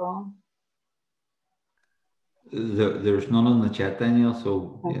I move on? There's none on the chat, Danielle,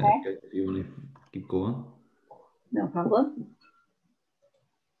 so okay. Yeah, if you want to keep going. No problem.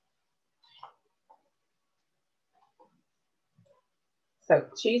 So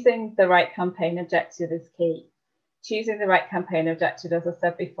choosing the right campaign objective is key. Choosing the right campaign objective, as I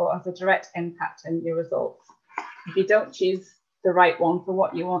said before, has a direct impact on your results. If you don't choose the right one for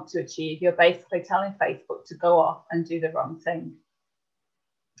what you want to achieve, you're basically telling Facebook to go off and do the wrong thing.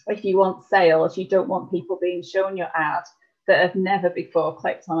 If you want sales, you don't want people being shown your ad that have never before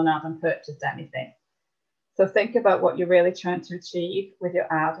clicked on an ad and purchased anything. So think about what you're really trying to achieve with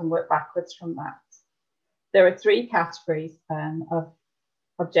your ad and work backwards from that. There are 3 categories of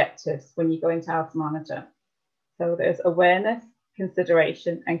objectives when you go into Ads Manager. So there's awareness,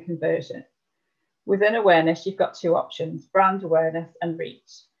 consideration, and conversion. Within awareness, you've got 2 options, brand awareness and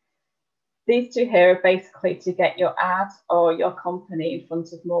reach. These two here are basically to get your ad or your company in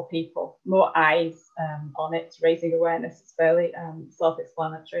front of more people, more eyes on it. Raising awareness is fairly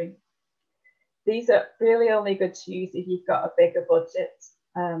self-explanatory. These are really only good to use if you've got a bigger budget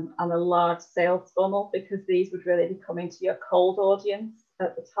and a large sales funnel, because these would really be coming to your cold audience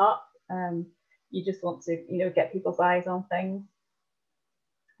at the top. You just want to, you know, get people's eyes on things.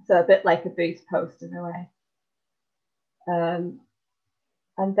 So a bit like a boost post in a way.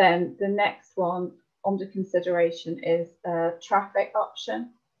 And then the next one under consideration is a traffic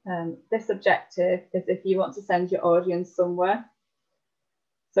option. This objective is if you want to send your audience somewhere.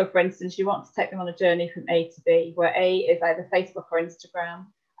 So for instance, you want to take them on a journey from A to B, where A is either Facebook or Instagram,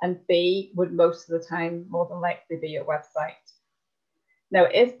 and B would most of the time more than likely be your website. Now,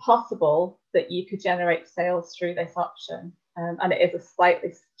 it is possible that you could generate sales through this option, and it is a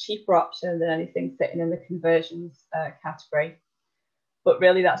slightly cheaper option than anything sitting in the conversions category. But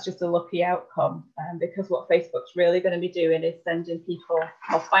really, that's just a lucky outcome, because what Facebook's really going to be doing is sending people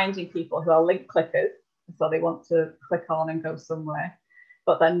or finding people who are link clickers, so they want to click on and go somewhere,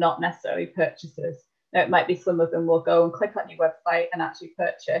 but they're not necessarily purchasers. Now, it might be some of them will go and click on your website and actually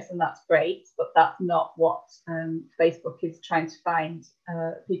purchase, and that's great, but that's not what Facebook is trying to find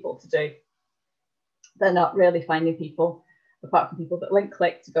people to do. They're not really finding people, apart from people that link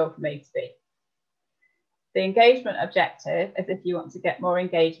click to go from A to B. The engagement objective is if you want to get more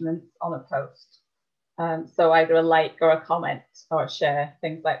engagement on a post. So either a like or a comment or a share,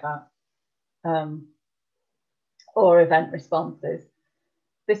 things like that, or event responses.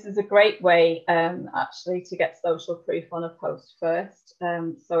 This is a great way actually to get social proof on a post first.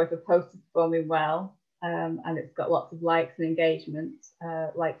 So if a post is performing well and it's got lots of likes and engagement,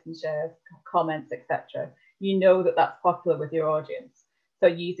 likes and shares, comments, etc., you know that that's popular with your audience. So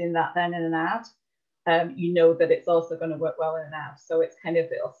using that then in an ad, you know that it's also going to work well in an ad. So it's kind of,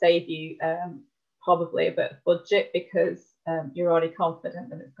 it'll save you probably a bit of budget, because you're already confident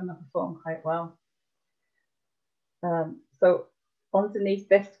that it's going to perform quite well. So underneath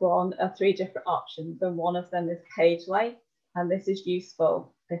this one are 3 different options, and one of them is page likes, and this is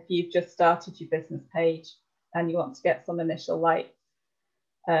useful if you've just started your business page and you want to get some initial likes.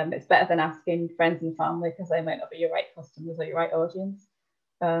 It's better than asking friends and family, because they might not be your right customers or your right audience.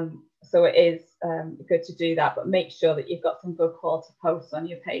 So it is good to do that, but make sure that you've got some good quality posts on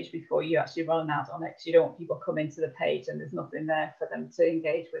your page before you actually run an ad on it, because you don't want people coming to the page and there's nothing there for them to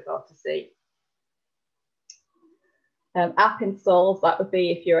engage with or to see. App installs, that would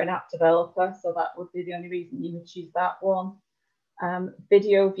be if you're an app developer, so that would be the only reason you would choose that one.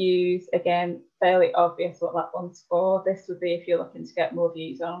 Video views, again, fairly obvious what that one's for. This would be if you're looking to get more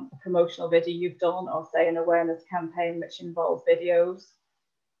views on a promotional video you've done, or say an awareness campaign which involves videos.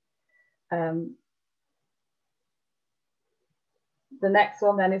 The next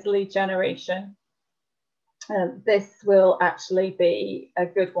one then is lead generation. This will actually be a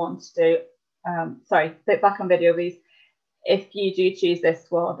good one to do. Sorry, back on video views. If you do choose this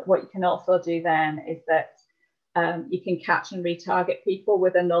one, what you can also do then is that you can catch and retarget people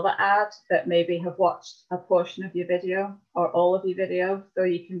with another ad that maybe have watched a portion of your video or all of your video. So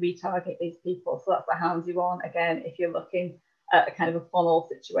you can retarget these people. So that's a handy one, again, if you're looking at a kind of a funnel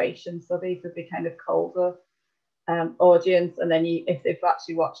situation. So these would be kind of colder audience, and then if they've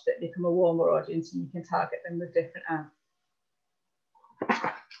actually watched it, become a warmer audience, and you can target them with different ads.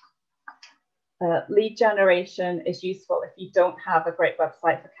 Lead generation is useful if you don't have a great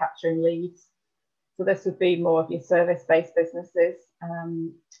website for capturing leads. So this would be more of your service-based businesses.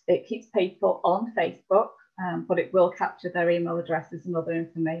 It keeps people on Facebook, but it will capture their email addresses and other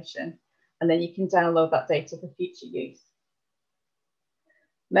information. And then you can download that data for future use.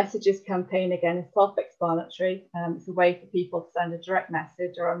 Messages campaign, again, is self-explanatory. It's a way for people to send a direct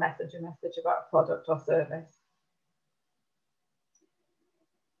message or a message about a product or service.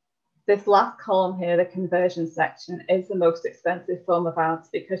 This last column here, the conversion section, is the most expensive form of ads,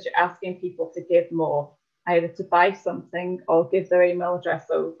 because you're asking people to give more, either to buy something or give their email address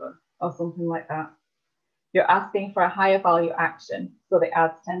over or something like that. You're asking for a higher value action, so the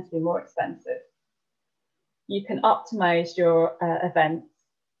ads tend to be more expensive. You can optimize your events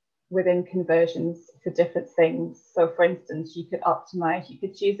within conversions for different things. So for instance, you could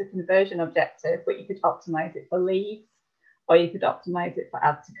choose a conversion objective, but you could optimize it for leads, or you could optimize it for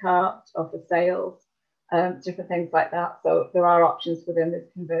add to cart or for sales, different things like that. So there are options within this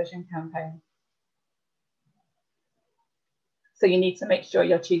conversion campaign. So you need to make sure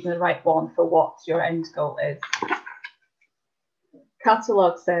you're choosing the right one for what your end goal is.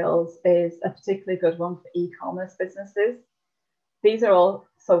 Catalog sales is a particularly good one for e-commerce businesses. These are all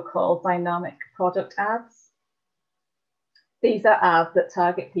so-called dynamic product ads. These are ads that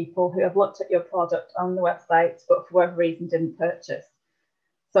target people who have looked at your product on the website, but for whatever reason didn't purchase.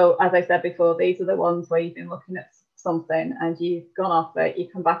 So as I said before, these are the ones where you've been looking at something and you've gone off it, you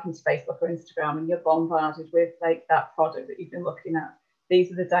come back into Facebook or Instagram and you're bombarded with like that product that you've been looking at.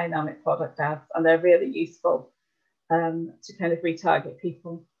 These are the dynamic product ads, and they're really useful to kind of retarget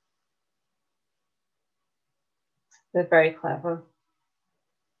people. They're very clever.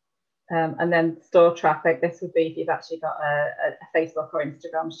 And then store traffic, this would be if you've actually got a Facebook or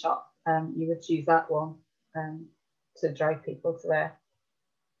Instagram shop, you would use that one to drive people to there.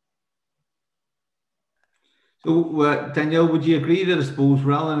 So Danielle, would you agree that I suppose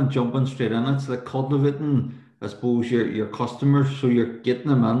rather than jumping straight in, it's like cultivating, I suppose, your customers, so you're getting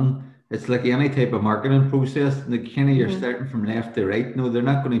them in. It's like any type of marketing process, like kind of you're starting from left to right. No, they're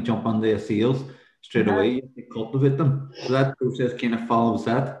not going to jump on the sales straight away. You have to cultivate them. So that process kind of follows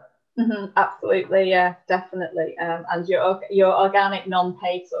that. Absolutely, yeah, definitely. And your organic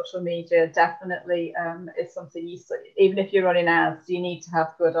non-paid social media definitely is something even if you're running ads, you need to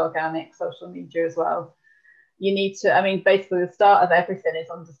have good organic social media as well. You need to, I mean, basically the start of everything is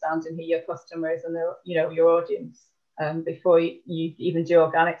understanding who your customer is and your audience. Before you even do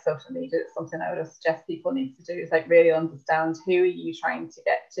organic social media, it's something I would suggest people need to do, is like really understand who are you trying to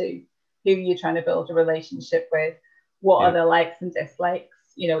get to, who are you trying to build a relationship with, what are the likes and dislikes.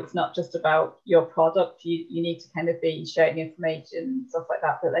 It's not just about your product. You need to kind of be sharing information, stuff like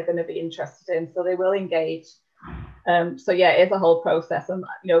that they're going to be interested in, so they will engage. So yeah, it is a whole process, and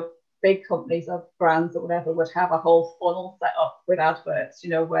big companies or brands or whatever would have a whole funnel set up with adverts,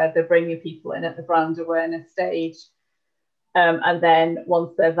 where they're bringing people in at the brand awareness stage. And then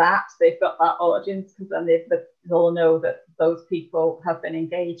once they've got that audience, because then they'll know that those people have been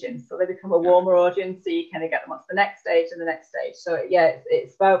engaging. So they become a warmer audience, so you kind of get them onto the next stage and the next stage. So yeah,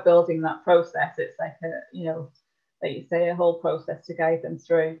 it's about building that process. It's like like you say, a whole process to guide them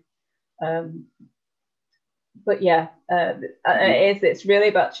through. But yeah, it's really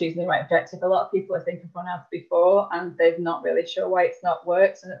about choosing the right objective. A lot of people, I think, have run ads before and they're not really sure why it's not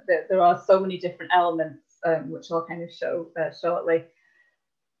worked. And there are so many different elements, which I'll kind of show shortly.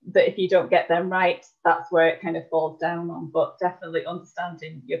 But if you don't get them right, that's where it kind of falls down on. But definitely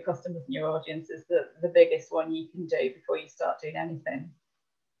understanding your customers and your audience is the biggest one you can do before you start doing anything.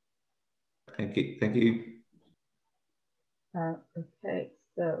 Thank you. Thank you. Okay,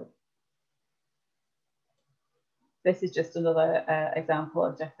 so this is just another example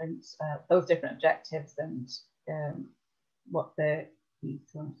of those different objectives and what they're.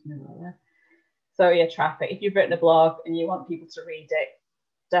 So yeah, traffic. If you've written a blog and you want people to read it,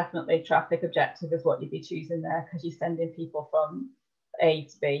 definitely traffic objective is what you'd be choosing there, because you're sending people from A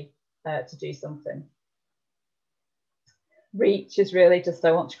to B to do something. Reach is really just,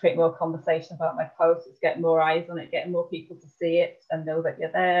 I want to create more conversation about my post. It's getting more eyes on it, getting more people to see it and know that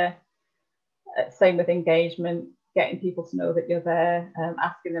you're there. Same with engagement, getting people to know that you're there,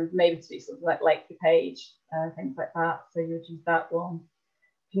 asking them maybe to do something like your page, things like that. So you would use that one.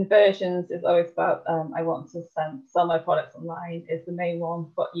 Conversions is always about, I want to sell my products online is the main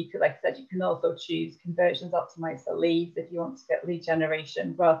one, but you could, like I said, you can also choose conversions optimized for leads if you want to get lead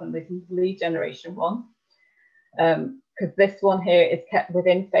generation rather than the lead generation one. Because this one here is kept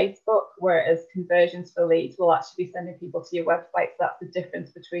within Facebook, whereas conversions for leads will actually be sending people to your website. So that's the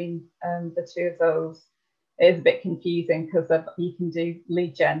difference between the two of those. It is a bit confusing because you can do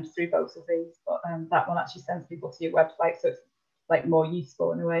lead gen through both of these, but that one actually sends people to your website, so it's like more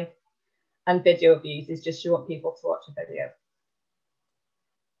useful in a way. And video views is just you want people to watch a video.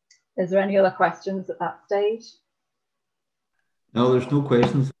 Is there any other questions at that stage? No, there's no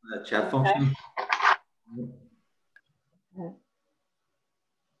questions in the chat function. Okay.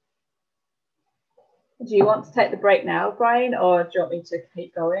 Do you want to take the break now, Brian, or do you want me to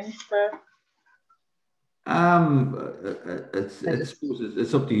keep going for?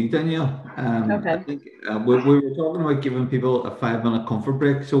 It's up to you, Danielle. Okay. I think we were talking about giving people a 5-minute comfort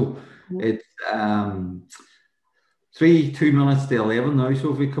break. So it's 2 minutes to 11 now.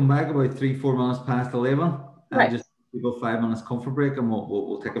 So if we come back about 3-4 minutes past 11, right, just people 5 minutes comfort break, and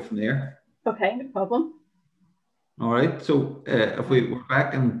we'll take it from there. Okay, no problem. All right. So if we're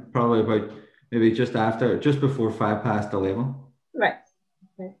back in probably about maybe just before 5 past 11. Right.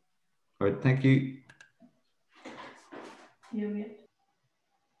 Okay. All right. Thank you.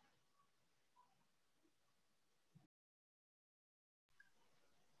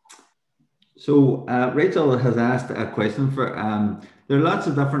 So Rachel has asked a question for, there are lots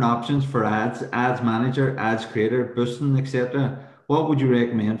of different options for ads manager, ads creator, boosting, etc. What would you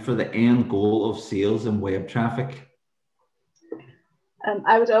recommend for the end goal of sales and web traffic?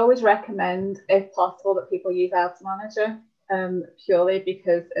 I would always recommend, if possible, that people use ads manager. purely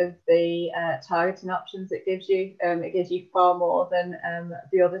because of the targeting options it gives you. It gives you far more than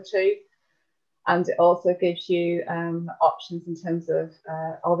the other two. And it also gives you options in terms of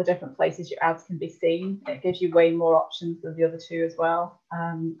all the different places your ads can be seen. It gives you way more options than the other two as well.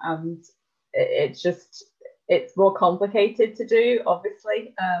 And it's more complicated to do,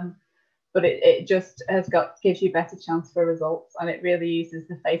 obviously, but it just gives you better chance for results. And it really uses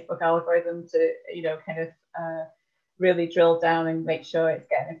the Facebook algorithm to, kind of really drill down and make sure it's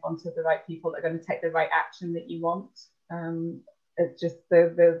getting in front of the right people that are going to take the right action that you want. It's just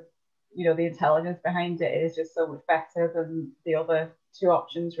the intelligence behind it is just so much better than the other two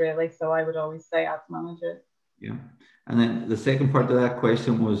options, really. So I would always say Ads Manager. Yeah. And then the second part of that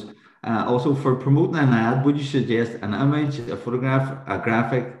question was also, for promoting an ad, would you suggest an image, a photograph, a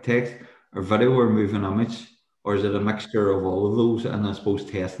graphic, text, or video, or moving image? Or is it a mixture of all of those, and I suppose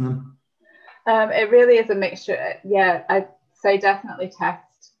testing them? It really is a mixture. Yeah, I'd say definitely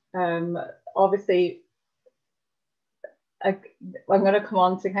test. Obviously, I'm going to come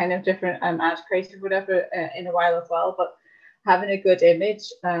on to kind of different ad creative, whatever, in a while as well. But having a good image,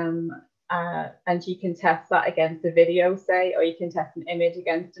 and you can test that against a video, say, or you can test an image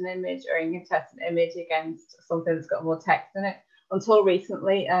against an image, or you can test an image against something that's got more text in it. Until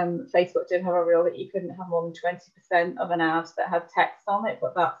recently, Facebook did have a rule that you couldn't have more than 20% of an ad that had text on it,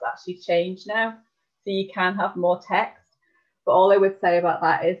 but that's actually changed now. So you can have more text. But all I would say about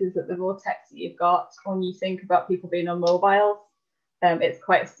that is that the more text that you've got, when you think about people being on mobiles, it's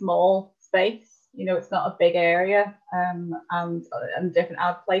quite a small space. It's not a big area, and different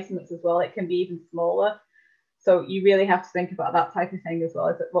ad placements as well. It can be even smaller. So you really have to think about that type of thing as well.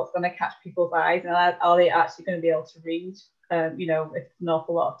 Is it what's going to catch people's eyes, and are they actually going to be able to read? It's an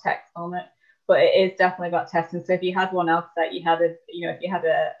awful lot of text on it. But it is definitely about testing. So if you had one else that you had if you had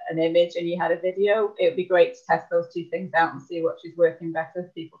an image and you had a video, it would be great to test those two things out and see which is working better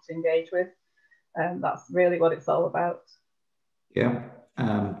for people to engage with. That's really what it's all about. Yeah.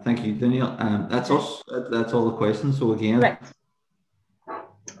 Thank you, Danielle. That's us. That's all the questions. So again. Right.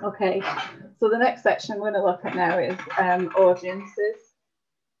 Okay. So the next section we're going to look at now is audiences.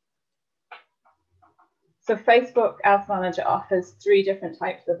 So Facebook Ads Manager offers 3 different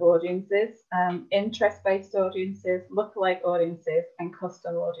types of audiences: interest-based audiences, lookalike audiences, and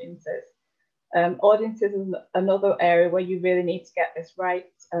custom audiences. Audiences is another area where you really need to get this right,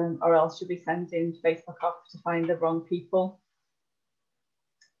 or else you'll be sending Facebook off to find the wrong people.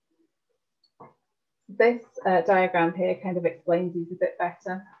 This diagram here kind of explains these a bit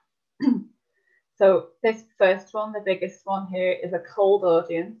better. So this first one, the biggest one here, is a cold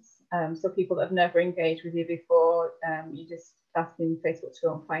audience. So people that have never engaged with you before, you're just asking Facebook to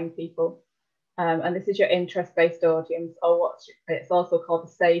go and find people. And this is your interest-based audience, or it's also called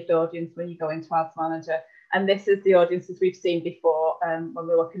the saved audience when you go into Ads Manager. And this is the audiences we've seen before when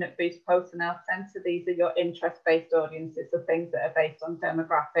we're looking at Boost Posts and Ad Center. These are your interest-based audiences, so things that are based on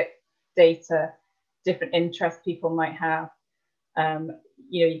demographic data, different interests people might have.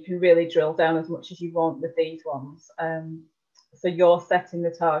 You can really drill down as much as you want with these ones. So you're setting the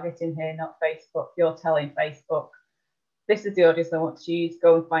target in here, not Facebook. You're telling Facebook, this is the audience I want to use.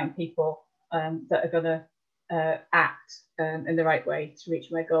 Go and find people that are going to act in the right way to reach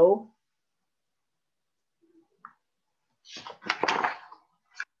my goal.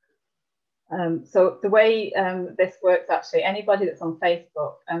 So the way this works, actually, anybody that's on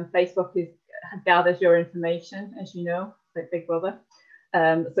Facebook, Facebook gathers your information, as you know, like Big Brother.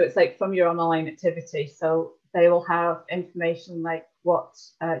 So it's like from your online activity. So they will have information like what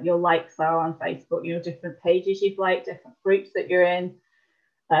your likes are on Facebook, different pages you've liked, different groups that you're in,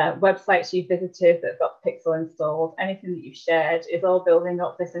 websites you've visited that have got Pixel installed, anything that you've shared is all building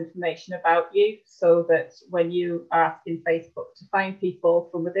up this information about you, so that when you are asking Facebook to find people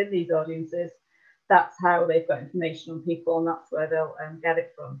from within these audiences, that's how they've got information on people, and that's where they'll get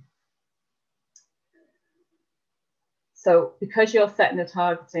it from. So because you're setting the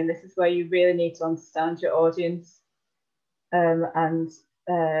targeting, this is where you really need to understand your audience and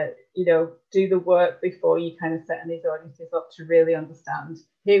do the work before you kind of setting these audiences up to really understand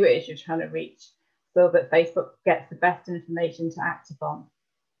who it is you're trying to reach, so that Facebook gets the best information to act upon.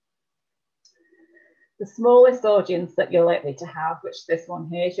 The smallest audience that you're likely to have, which this one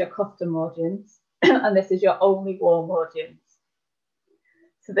here is your custom audience, and this is your only warm audience.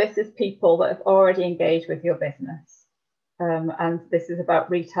 So this is people that have already engaged with your business. And this is about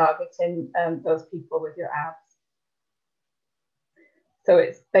retargeting those people with your ads. So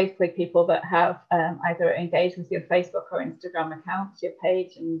it's basically people that have either engaged with your Facebook or Instagram accounts, your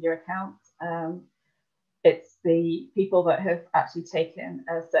page and your account, It's the people that have actually taken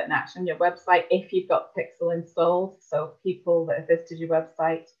a certain action on your website if you've got Pixel installed. So people that have visited your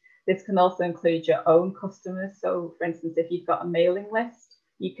website. This can also include your own customers. So for instance, if you've got a mailing list,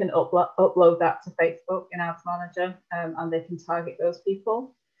 you can upload that to Facebook in Ads Manager, and they can target those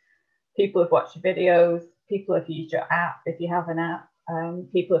people. People have watched your videos, people have used your app if you have an app,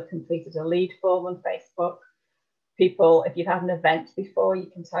 people have completed a lead form on Facebook. People, if you've had an event before, you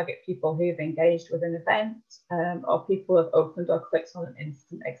can target people who've engaged with an event, or people have opened or clicked on an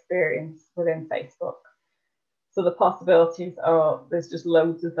instant experience within Facebook. So the possibilities are, there's just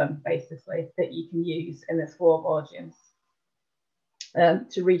loads of them basically that you can use in this warm audience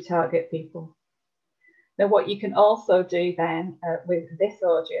to retarget people. Now, what you can also do then with this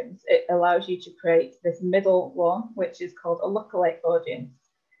audience, it allows you to create this middle one, which is called a lookalike audience.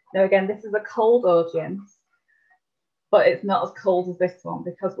 Now, again, this is a cold audience, but it's not as cold as this one,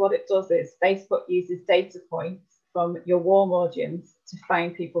 because what it does is Facebook uses data points from your warm audience to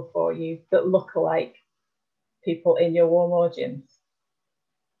find people for you that look alike people in your warm audience.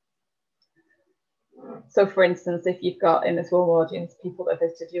 So for instance, if you've got in this warm audience people that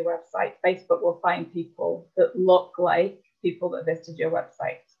visited your website, Facebook will find people that look like people that visited your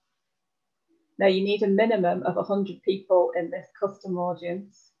website. Now you need a minimum of 100 people in this custom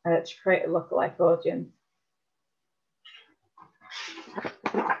audience to create a lookalike audience.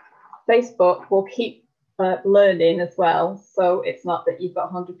 Facebook will keep learning as well. So it's not that you've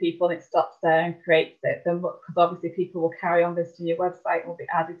got 100 people and it stops there and creates it, because obviously people will carry on visiting your website and will be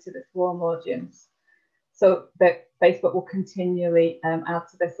added to this warm audience. So that Facebook will continually add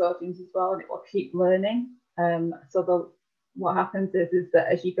to this audience as well, and it will keep learning. What happens is that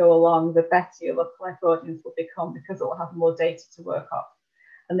as you go along, the better your lookalike audience will become, because it will have more data to work off,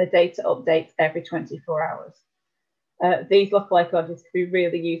 and the data updates every 24 hours. These lookalike audiences can be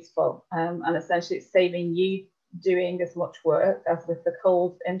really useful, and essentially it's saving you doing as much work as with the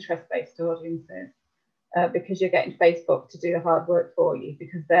cold interest-based audiences, because you're getting Facebook to do the hard work for you,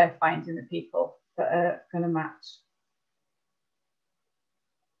 because they're finding the people that are going to match.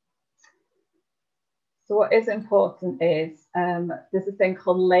 So what is important is there's a thing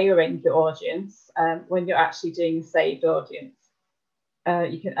called layering your audience when you're actually doing a saved audience.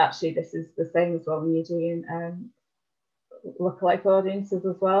 You can actually, this is the same as well when you're doing lookalike audiences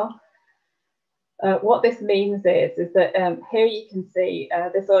as well. What this means is that here you can see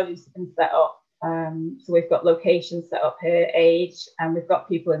this audience has been set up. So we've got locations set up here, age, and we've got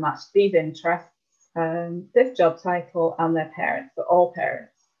people who match these interests, this job title, and their parents, so all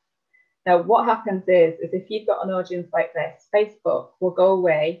parents. Now, what happens is if you've got an audience like this, Facebook will go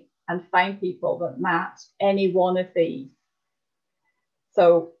away and find people that match any one of these.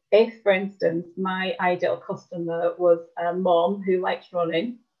 So if, for instance, my ideal customer was a mom who likes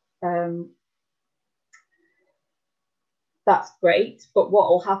running, that's great. But what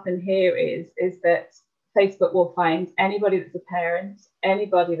will happen here is that Facebook will find anybody that's a parent,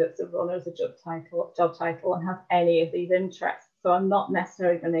 anybody that's a runner as a job title, and has any of these interests. So I'm not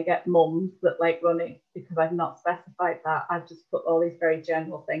necessarily going to get mums that like running, because I've not specified that. I've just put all these very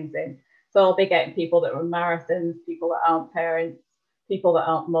general things in. So I'll be getting people that run marathons, people that aren't parents, people that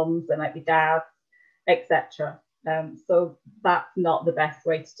aren't mums, they might be dads, etc. So that's not the best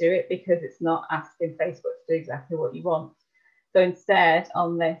way to do it, because it's not asking Facebook to do exactly what you want. So instead,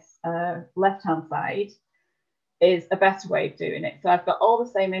 on this left-hand side is a better way of doing it. So I've got all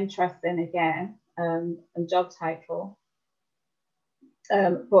the same interests in again, and job title.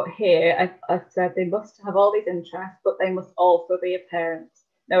 But here I've said they must have all these interests, but they must also be a parent.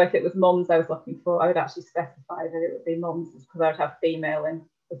 Now, if it was mums I was looking for, I would actually specify that it would be mums, because I would have female in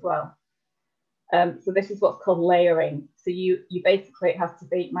as well. So this is what's called layering. So you basically, it has to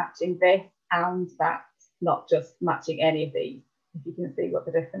be matching this and that, not just matching any of these, if you can see what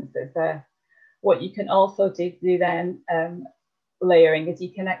the difference is there. What you can also do then, layering, is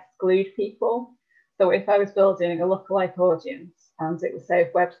you can exclude people. So if I was building a lookalike audience and it would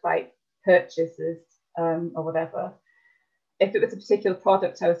say website purchases or whatever, if it was a particular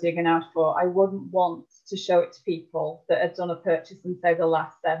product I was doing an ad for, I wouldn't want to show it to people that had done a purchase in, say, the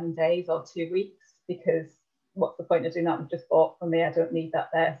last 7 days or 2 weeks, because what's the point of doing that? You've just bought from me, I don't need that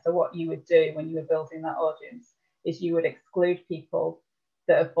there. So what you would do when you were building that audience is you would exclude people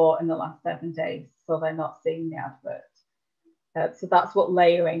that have bought in the last 7 days, so they're not seeing the advert. So that's what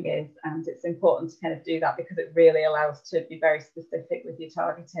layering is, and it's important to kind of do that, because it really allows to be very specific with your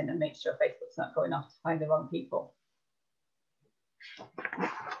targeting and make sure Facebook's not going off to find the wrong people.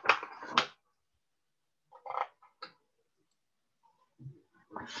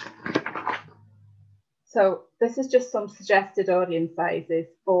 So this is just some suggested audience sizes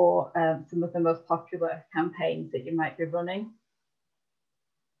for some of the most popular campaigns that you might be running.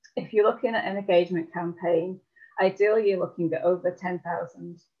 If you're looking at an engagement campaign, ideally you're looking at over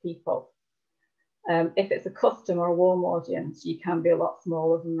 10,000 people. If it's a custom or a warm audience, you can be a lot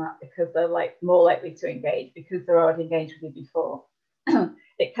smaller than that because they're more likely to engage because they're already engaged with you before.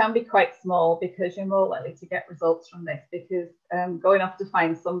 It can be quite small because you're more likely to get results from this because going off to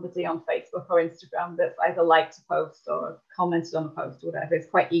find somebody on Facebook or Instagram that's either liked a post or commented on a post or whatever is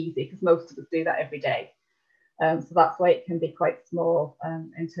quite easy because most of us do that every day. So that's why it can be quite small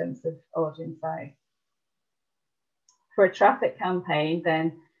in terms of audience size. For a traffic campaign,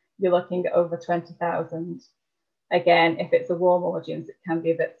 then you're looking at over 20,000. Again, if it's a warm audience, it can be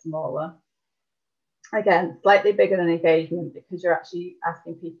a bit smaller. Again, slightly bigger than engagement because you're actually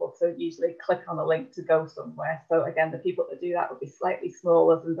asking people to usually click on a link to go somewhere. So again, the people that do that would be slightly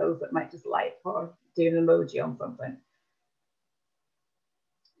smaller than those that might just like or do an emoji on something.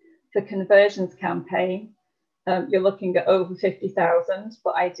 For conversions campaign, you're looking at over 50,000,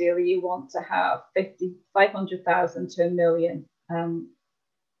 but ideally you want to have 500,000 to 1 million,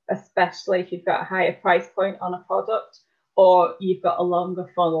 especially if you've got a higher price point on a product or you've got a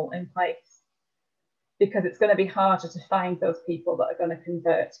longer funnel in place, because it's going to be harder to find those people that are going to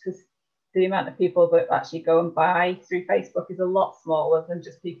convert because the amount of people that actually go and buy through Facebook is a lot smaller than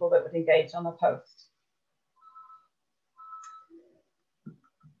just people that would engage on a post.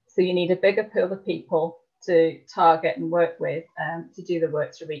 So you need a bigger pool of people to target and work with to do the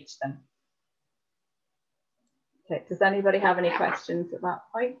work to reach them. Okay, does anybody have any questions at that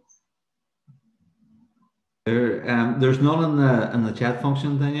point? There's none in the chat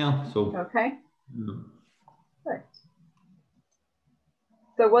function, Danielle. So okay. Right.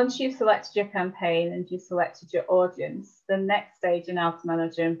 So once you've selected your campaign and you've selected your audience, the next stage in Ads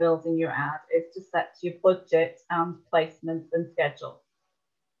Manager and building your ad is to set your budget and placement and schedule.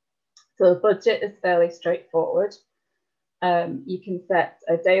 So the budget is fairly straightforward. You can set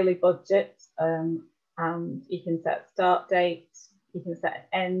a daily budget and you can set a start date, you can set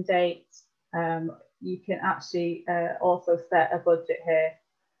an end date. You can actually also set a budget here.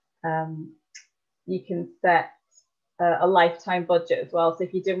 You can set a lifetime budget as well. So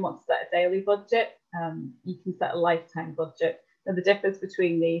if you didn't want to set a daily budget, you can set a lifetime budget. And the difference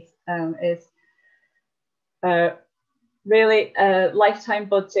between these is really a lifetime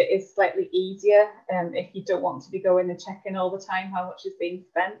budget is slightly easier if you don't want to be going and checking all the time how much is being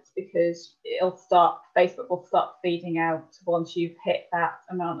spent, because Facebook will stop feeding out once you've hit that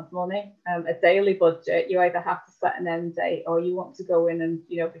amount of money. A daily budget, you either have to set an end date or you want to go in and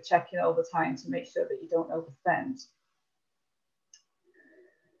be checking all the time to make sure that you don't overspend.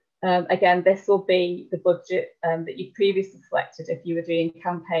 Again, this will be the budget that you previously selected if you were doing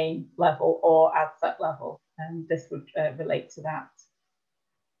campaign level or ad set level. This would relate to that.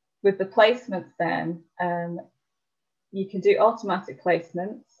 With the placements then, you can do automatic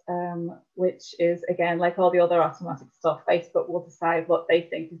placements, which is, again, like all the other automatic stuff, Facebook will decide what they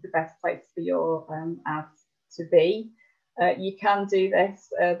think is the best place for your ads to be. You can do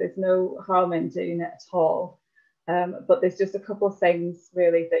this, there's no harm in doing it at all. But there's just a couple of things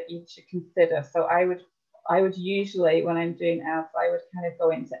really that you should consider. So I would usually, when I'm doing ads, I would kind of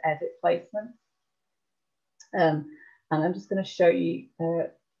go into edit placement. And I'm just going to show you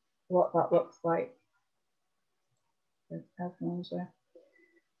what that looks like. So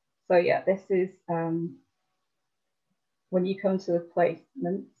yeah, this is when you come to the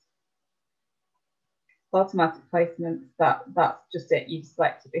placements, automatic placements, that's just it, you've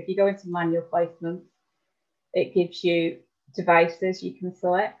selected. If you go into manual placements, it gives you devices you can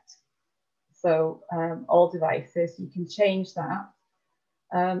select. So all devices, you can change that.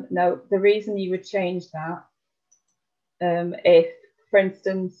 Now, the reason you would change that, if, for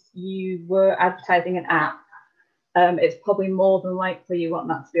instance, you were advertising an app, it's probably more than likely you want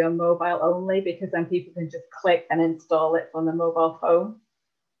that to be on mobile only, because then people can just click and install it on the mobile phone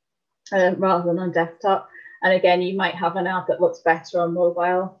rather than on desktop. And again, you might have an ad that looks better on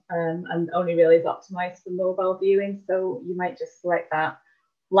mobile and only really is optimized for mobile viewing. So you might just select that.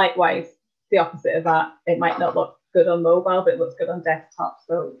 Likewise, the opposite of that, it might not look good on mobile, but it looks good on desktop.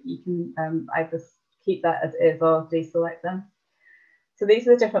 So you can either keep that as is or deselect them. So these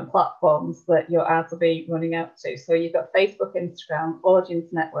are the different platforms that your ads will be running out to. So you've got Facebook, Instagram,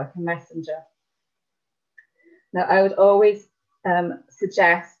 Audience Network, and Messenger. Now, I would always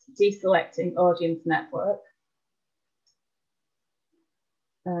suggest deselecting Audience Network.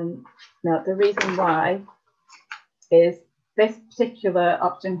 Now, the reason why is this particular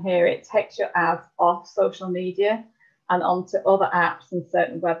option here, it takes your ads off social media and onto other apps and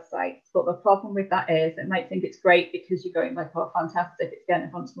certain websites. But the problem with that is it might think it's great because you're going like, oh, fantastic, it's getting in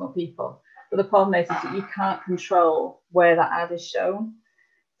front of more people. But the problem is that you can't control where that ad is shown.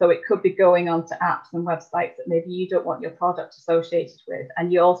 So it could be going onto apps and websites that maybe you don't want your product associated with.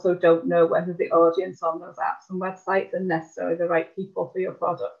 And you also don't know whether the audience on those apps and websites are necessarily the right people for your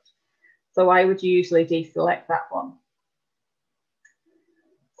product. So I would usually deselect that one.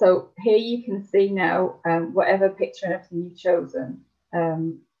 So here you can see now, whatever picture and everything you've chosen,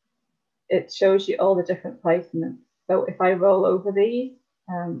 it shows you all the different placements. So if I roll over these,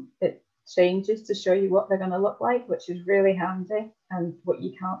 it changes to show you what they're going to look like, which is really handy and what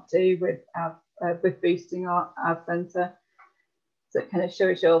you can't do with boosting or Ad Center. So it kind of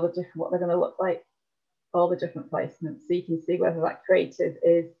shows you all the different, what they're going to look like, all the different placements. So you can see whether that creative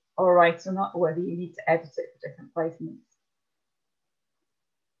is all right or not, or whether you need to edit it for different placements.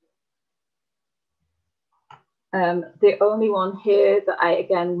 The only one here that I,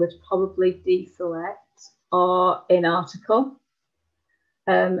 again, would probably deselect are in article.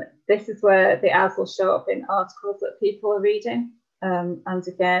 This is where the ads will show up in articles that people are reading. And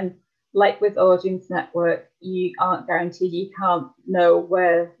again, like with Audience Network, you aren't guaranteed, you can't know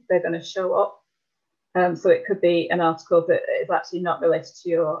where they're going to show up. So it could be an article that is actually not related to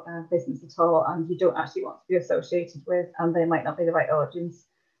your business at all, and you don't actually want to be associated with, and they might not be the right audience.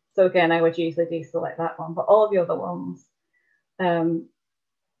 So again, I would usually deselect that one, but all the other ones, you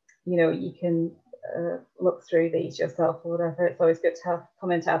know, you can look through these yourself or whatever. It's always good to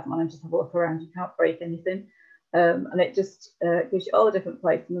come into Ads Manager, just have a look around. You can't break anything. And it just gives you all the different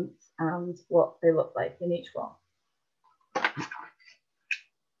placements and what they look like in each one.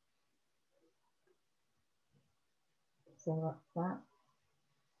 So that's that.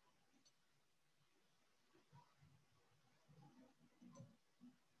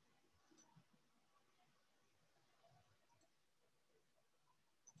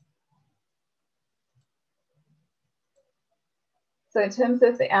 So in terms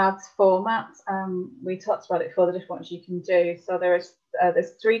of the ads format, we talked about it before, the different ones you can do. So there's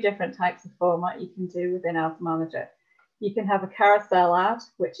 3 different types of format you can do within Ads Manager. You can have a carousel ad,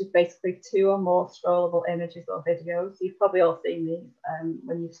 which is basically 2 or more scrollable images or videos. You've probably all seen these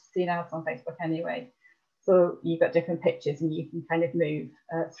when you've seen ads on Facebook anyway. So you've got different pictures and you can kind of move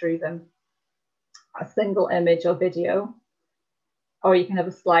through them. A single image or video, or you can have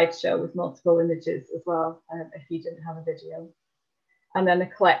a slideshow with multiple images as well if you didn't have a video. And then a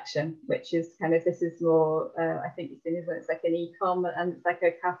collection, which is kind of, this is more, I think you've seen it when it's like an e-com and it's like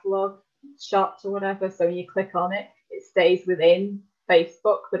a catalogue shot or whatever. So when you click on it, it stays within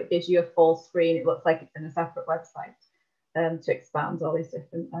Facebook, but it gives you a full screen. It looks like it's in a separate website to expand all these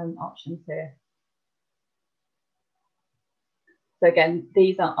different options here. So again,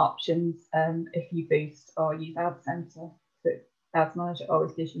 these are options if you boost or use Ad Center. So Ads Manager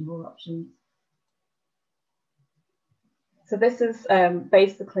always gives you more options. So this is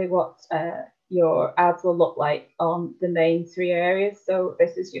basically what your ads will look like on the main 3 areas. So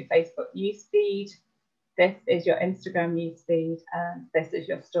this is your Facebook newsfeed, this is your Instagram newsfeed, and this is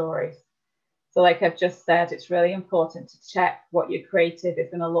your stories. So like I've just said, it's really important to check what your creative is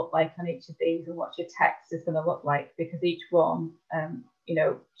going to look like on each of these and what your text is going to look like, because each one, you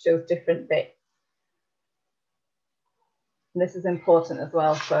know, shows different bits. And this is important as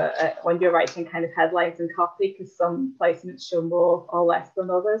well for when you're writing kind of headlines and copy, because some placements show more or less than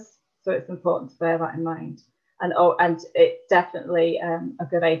others. So it's important to bear that in mind. And it's definitely a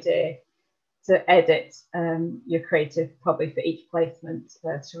good idea to edit your creative probably for each placement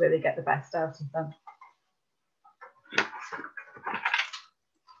to really get the best out of them.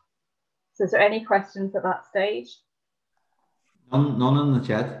 So is there any questions at that stage? None in the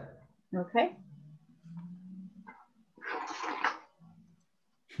chat. Okay.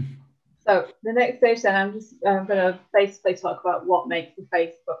 So the next stage then, I'm just going to basically talk about what makes the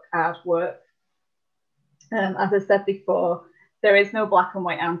Facebook ad work. As I said before, there is no black and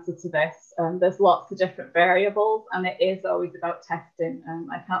white answer to this. There's lots of different variables, and it is always about testing.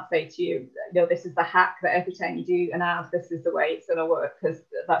 I can't say to you, you know, this is the hack that every time you do an ad, this is the way it's going to work, because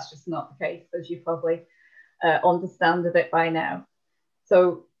that's just not the case, as you probably understand a bit by now.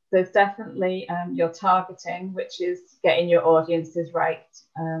 So there's definitely your targeting, which is getting your audiences right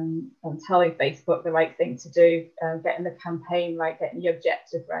and telling Facebook the right thing to do, getting the campaign right, getting your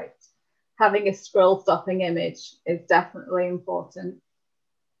objective right. Having a scroll stopping image is definitely important.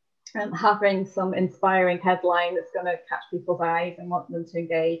 Having some inspiring headline that's going to catch people's eyes and want them to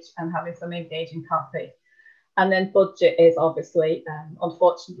engage, and having some engaging copy. And then budget is obviously,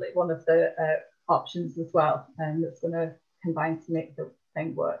 unfortunately, one of the options as well, that's going to combine to make the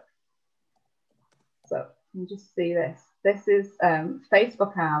thing work. So You just see this. This is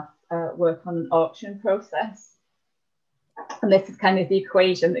Facebook ads work on an auction process. And this is kind of the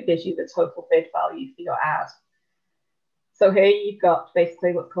equation that gives you the total bid value for your ad. So here you've got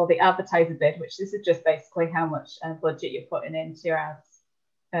basically what's called the advertiser bid, which this is just basically how much budget you're putting into your ads.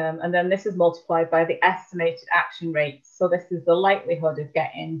 And then this is multiplied by the estimated action rate. So this is the likelihood of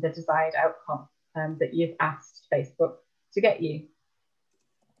getting the desired outcome that you've asked Facebook to get you.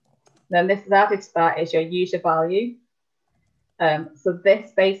 Then this is added to that is your user value. So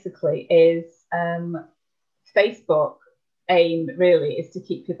this basically is Facebook aim really is to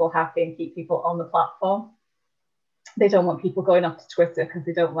keep people happy and keep people on the platform. They don't want people going off to Twitter because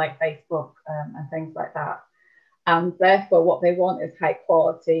they don't like Facebook and things like that. And therefore what they want is high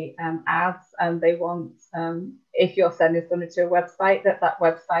quality ads, and they want, if you're sending somebody to a website, that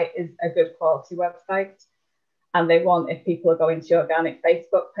website is a good quality website. And they want, if people are going to your organic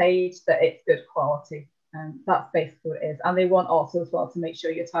Facebook page, that it's good quality. That's basically what it is. And they want also as well to make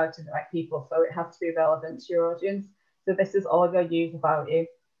sure you're targeting the right people. So it has to be relevant to your audience. So this is all your user value.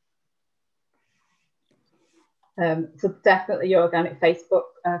 So definitely your organic Facebook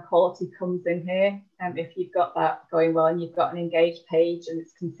quality comes in here. If you've got that going well and you've got an engaged page and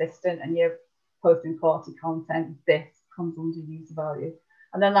it's consistent and you're posting quality content, this comes under user value.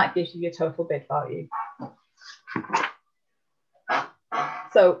 And then that gives you your total bid value.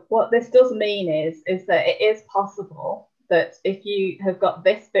 So what this does mean is that it is possible that if you have got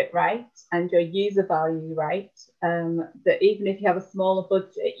this bit right and your user value right, that even if you have a smaller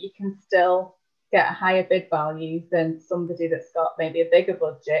budget, you can still get a higher bid value than somebody that's got maybe a bigger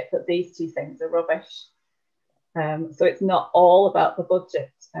budget, but these two things are rubbish. So it's not all about the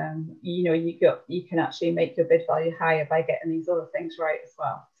budget. You know, you can actually make your bid value higher by getting these other things right as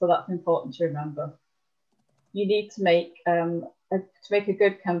well. So that's important to remember. You need to make a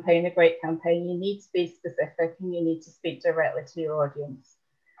good campaign, a great campaign, you need to be specific and you need to speak directly to your audience.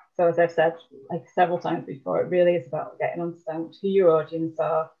 So as I've said like several times before, it really is about getting understand who your audience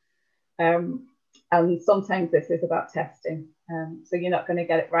are. And sometimes this is about testing. So you're not going to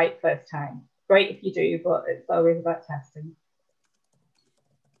get it right first time. Great if you do, but it's always about testing.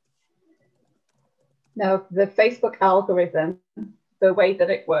 Now, the Facebook algorithm, the way that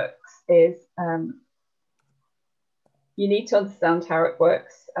it works is you need to understand how it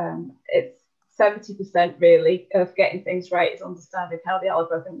works. It's 70% really of getting things right is understanding how the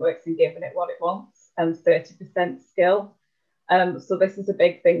algorithm works and giving it what it wants, and 30% skill. So this is a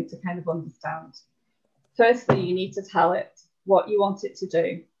big thing to kind of understand. Firstly, you need to tell it what you want it to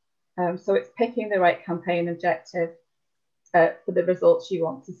do. So it's picking the right campaign objective for the results you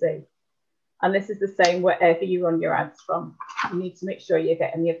want to see. And this is the same wherever you run your ads from. You need to make sure you're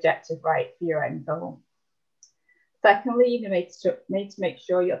getting the objective right for your end goal. Secondly, you need to make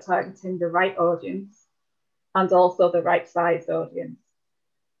sure you're targeting the right audience and also the right size audience.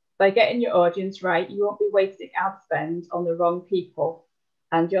 By getting your audience right, you won't be wasting ad spend on the wrong people,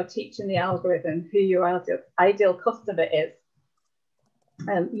 and you're teaching the algorithm who your ideal customer is.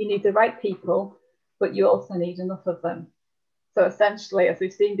 You need the right people, but you also need enough of them. So essentially, as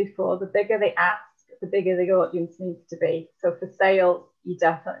we've seen before, the bigger the ask, the bigger the audience needs to be. So for sales, you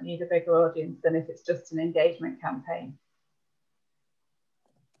definitely need a bigger audience than if it's just an engagement campaign.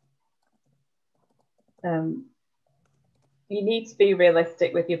 You need to be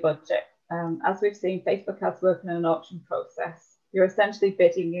realistic with your budget. As we've seen, Facebook has worked in an auction process. You're essentially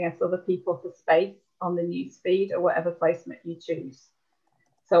bidding against other people for space on the news feed or whatever placement you choose.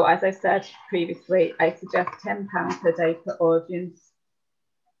 So as I said previously, I suggest £10 per day per audience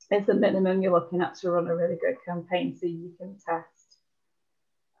is the minimum you're looking at to run a really good campaign so you can test.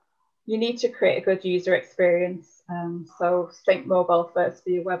 You need to create a good user experience. So think mobile first for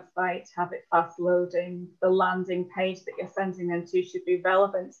your website, have it fast loading. The landing page that you're sending them to should be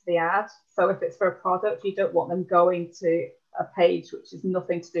relevant to the ad. So if it's for a product, you don't want them going to a page which is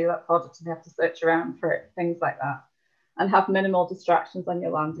nothing to do with that product and they have to search around for it, things like that. And have minimal distractions on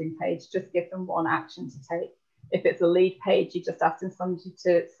your landing page. Just give them one action to take. If it's a lead page, you're just asking somebody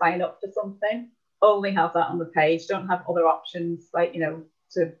to sign up for something, only have that on the page. Don't have other options like, you know,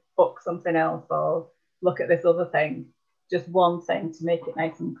 to book something else or look at this other thing. Just one thing to make it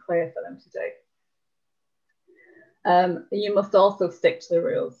nice and clear for them to do. You must also stick to the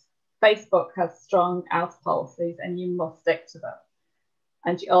rules. Facebook has strong ads policies and you must stick to them.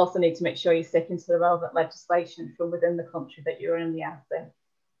 And you also need to make sure you're sticking to the relevant legislation from within the country that you're in the ads in.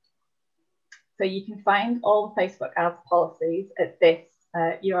 So you can find all the Facebook ads policies at this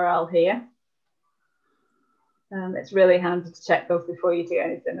URL here. It's really handy to check those before you do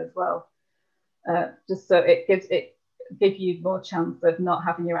anything as well. Just so it gives it, give you more chance of not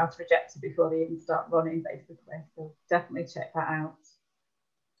having your ads rejected before they even start running, basically. So definitely check that out.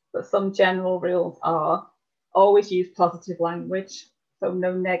 But some general rules are always use positive language. So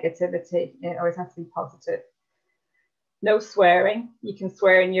no negativity, it always has to be positive. No swearing. You can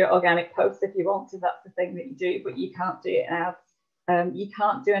swear in your organic post if you want to, that's the thing that you do, but you can't do it in ads. You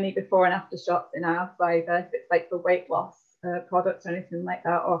can't do any before and after shots in ads either, if it's like for weight loss products or anything like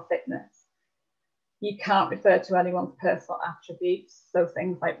that, or fitness. You can't refer to anyone's personal attributes, so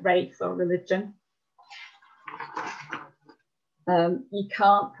things like race or religion. You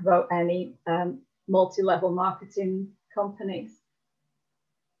can't promote any multi-level marketing companies.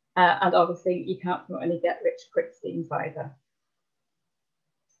 And obviously you can't promote any get-rich-quick schemes either.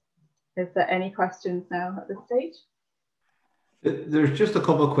 Is there any questions now at this stage? There's just a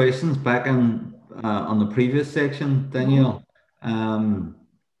couple of questions back on the previous section, Danielle.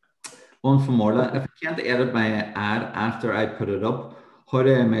 One from Orla. If I can't edit my ad after I put it up, how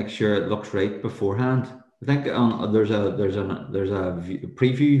do I make sure it looks right beforehand? I think there's a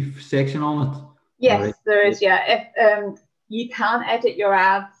preview section on it. Yes, right? there is. Yeah, if you can edit your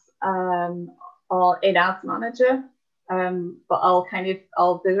ads or in Ads Manager, but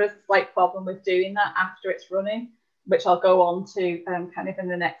there is a slight problem with doing that after it's running, which I'll go on to kind of in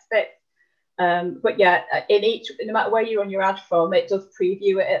the next bit. But yeah, no matter where you run your ad from, it does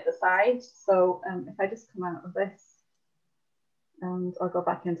preview it at the side. So if I just come out of this and I'll go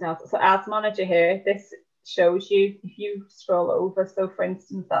back into ads. So Ads Manager here, this shows you, if you scroll over, so for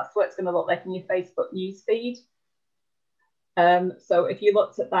instance, that's what it's going to look like in your Facebook news feed. So if you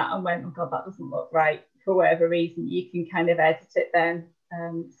looked at that and went, oh God, that doesn't look right, for whatever reason, you can kind of edit it then.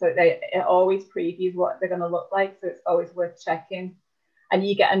 So it always previews what they're going to look like. So it's always worth checking. And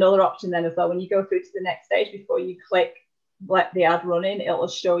you get another option then as well. When you go through to the next stage, before you click let the ad run in, it'll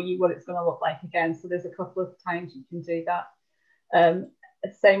show you what it's going to look like again. So there's a couple of times you can do that.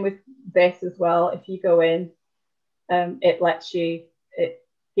 Same with this as well. If you go in, it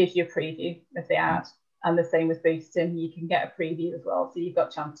gives you a preview of the ad. And the same with boosting, you can get a preview as well. So you've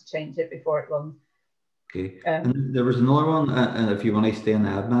got a chance to change it before it runs. Okay. And there was another one, and if you want to stay in the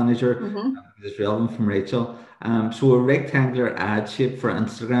Ad Manager, it's relevant from Rachel. So a rectangular ad shape for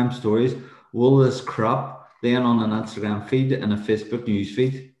Instagram stories, will this crop then on an Instagram feed and a Facebook news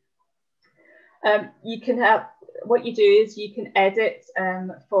feed? You can have, what you do is you can edit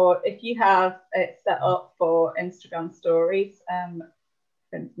for, if you have it set up for Instagram stories,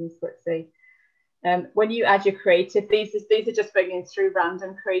 for instance, let's see. When you add your creative, these are just bringing through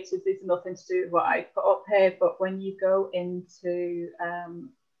random creatives. These are nothing to do with what I put up here, but when you go into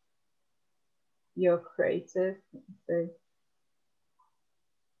your creative, let's see.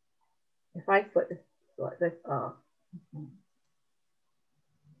 If I select this off,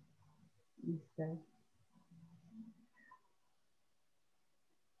 okay.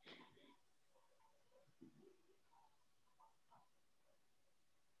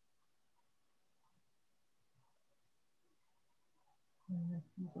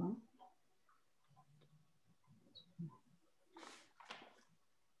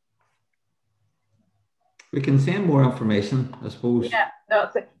 We can send more information, I suppose. Yeah,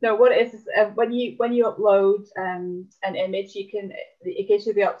 no. What it is when you upload an image, it gives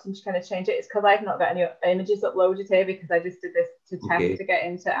you the option to kind of change it. It's because I've not got any images uploaded here because I just did this to test to get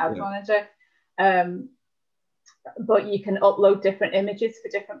into Ads Manager. But you can upload different images for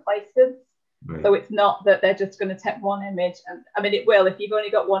different places. Right. So it's not that they're just going to take one image, and I mean it will. If you've only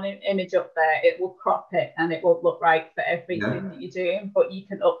got one image up there, it will crop it and it won't look right for everything that you're doing. But you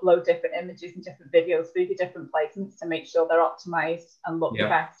can upload different images and different videos through the different placements to make sure they're optimized and look the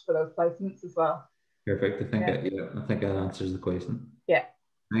best for those placements as well. Perfect. I think that answers the question. Yeah.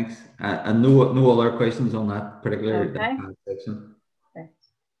 Thanks. And no other questions on that particular section. Okay.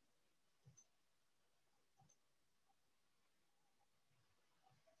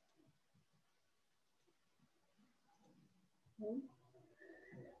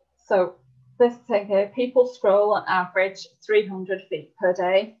 So this thing here, people scroll on average 300 feet per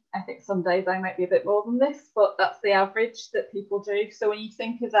day. I think some days I might be a bit more than this, but that's the average that people do. So when you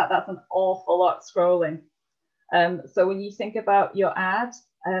think of that, that's an awful lot scrolling. So when you think about your ad,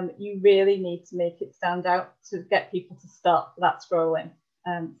 you really need to make it stand out to get people to stop that scrolling.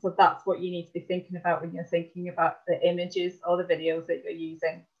 So that's what you need to be thinking about when you're thinking about the images or the videos that you're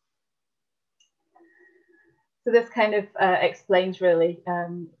using. So this kind of explains really,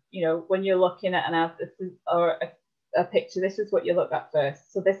 you know, when you're looking at an ad or a picture, this is what you look at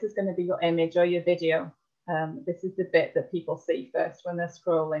first. So this is going to be your image or your video. This is the bit that people see first when they're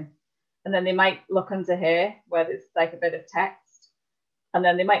scrolling. And then they might look under here where there's like a bit of text. And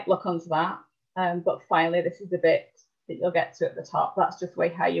then they might look onto that. But finally, this is the bit that you'll get to at the top. That's just the way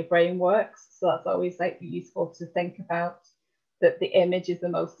how your brain works. So that's always like useful to think about, that the image is the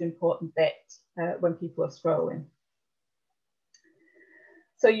most important bit when people are scrolling.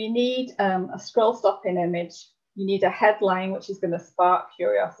 So you need a scroll stopping image. You need a headline, which is going to spark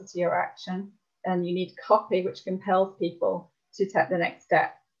curiosity or action. And you need copy, which compels people to take the next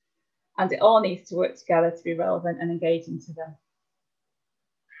step. And it all needs to work together to be relevant and engaging to them.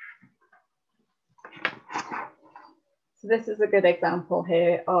 So this is a good example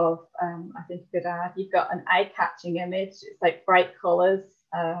here of, I think, a good ad. You've got an eye-catching image. It's like bright colours.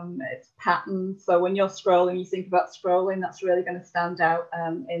 It's patterns. So when you're scrolling, you think about scrolling, that's really going to stand out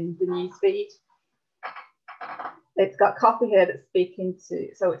in the news feed. It's got copy here that's speaking to,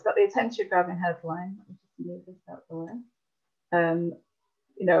 so it's got the attention-grabbing headline. Let me just move this out the way.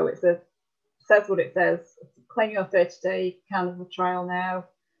 You know, says what it says. Claim your 30-day Canva trial now.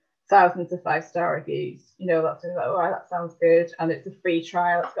 Thousands of 5-star reviews. You know, that's like, all right, that sounds good. And it's a free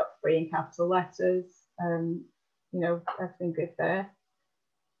trial. It's got free in capital letters. You know, everything good there.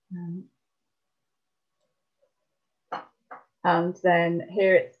 And then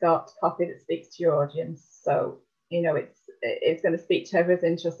here it's got copy that speaks to your audience. So, you know, it's going to speak to whoever's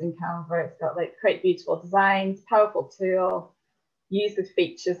interested in Canva. It's got like create beautiful designs, powerful tool, use the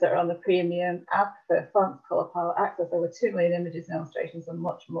features that are on the premium, add for font, color palette, access over 2 million images and illustrations, and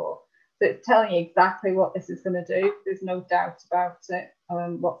much more. So it's telling you exactly what this is going to do. There's no doubt about it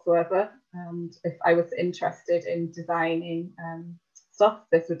whatsoever. And if I was interested in designing stuff,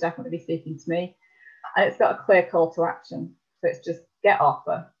 this would definitely be speaking to me. And it's got a clear call to action. So it's just get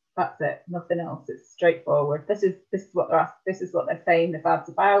offer. That's it. Nothing else. It's straightforward. This is what they're saying this ad's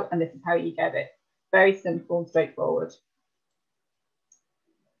about, and this is how you get it. Very simple and straightforward.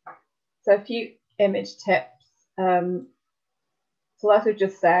 So a few image tips. So as we've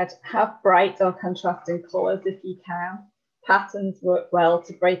just said, have bright or contrasting colours if you can. Patterns work well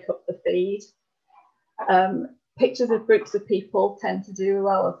to break up the feed. Pictures of groups of people tend to do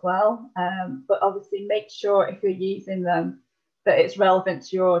well as well. But obviously make sure if you're using them that it's relevant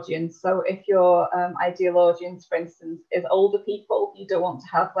to your audience. So if your ideal audience, for instance, is older people, you don't want to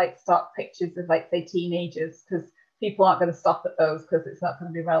have like stock pictures of like, say, teenagers, because people aren't going to stop at those because it's not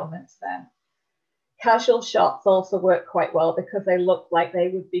going to be relevant to them. Casual shots also work quite well because they look like they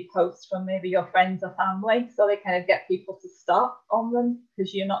would be posts from maybe your friends or family. So they kind of get people to stop on them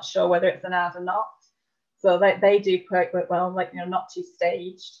because you're not sure whether it's an ad or not. So they do quite well, like, you know, not too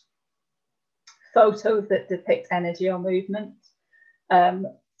staged. Photos that depict energy or movement.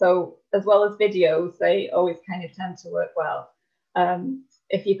 So as well as videos, they always kind of tend to work well.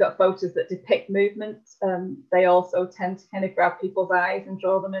 If you've got photos that depict movement, they also tend to kind of grab people's eyes and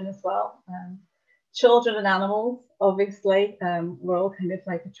draw them in as well. Children and animals, obviously, we're all kind of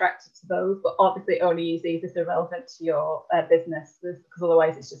like attracted to those, but obviously only use these if they're relevant to your business, because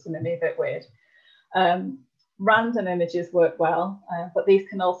otherwise it's just going to be a bit weird. Random images work well, but these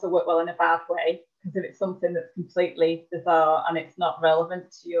can also work well in a bad way, because if it's something that's completely bizarre and it's not relevant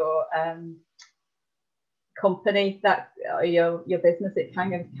to your company, that your business, it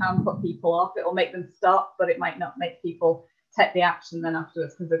kind of can put people off. It will make them stop, but it might not make people take the action then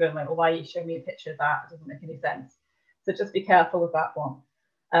afterwards, because they're going like, well, why are you showing me a picture of that? It doesn't make any sense. So just be careful with that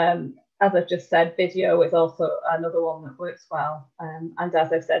one. As I've just said, video is also another one that works well. And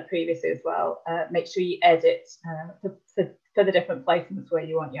as I've said previously as well, make sure you edit for the different placements where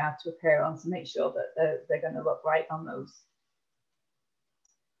you want your ad to appear on, so make sure that they're going to look right on those.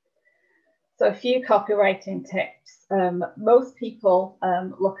 So a few copywriting tips. Most people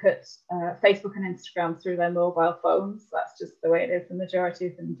look at Facebook and Instagram through their mobile phones. That's just the way it is. The majority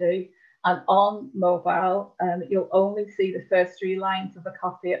of them do. And on mobile, you'll only see the first 3 lines of the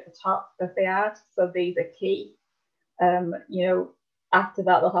copy at the top of the ad. So these are key. You know, after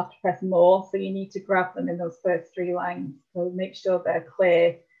that, they'll have to press more. So you need to grab them in those first 3 lines. So make sure they're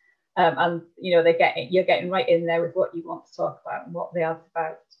clear. And, you know, you're getting right in there with what you want to talk about and what the ad's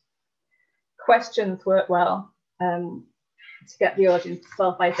about. Questions work well to get the audience to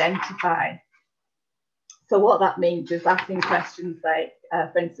self-identify. So what that means is asking questions like,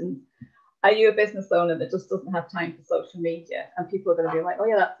 for instance, are you a business owner that just doesn't have time for social media? And people are going to be like, oh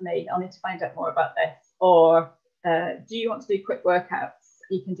yeah, that's me. I'll need to find out more about this. Or do you want to do quick workouts?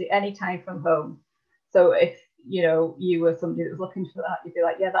 You can do any time from home. So if, you know, you were somebody that was looking for that, you'd be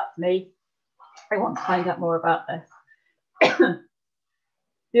like, yeah, that's me. I want to find out more about this.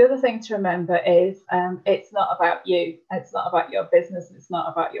 The other thing to remember is it's not about you. It's not about your business. It's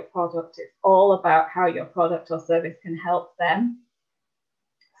not about your product. It's all about how your product or service can help them.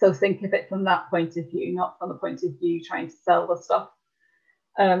 So think of it from that point of view, not from the point of view trying to sell the stuff.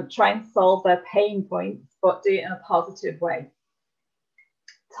 Try and solve their pain points, but do it in a positive way.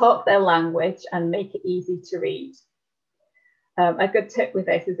 Talk their language and make it easy to read. A good tip with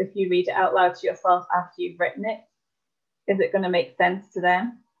this is if you read it out loud to yourself after you've written it, is it going to make sense to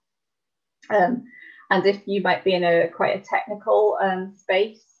them? And if you might be in quite a technical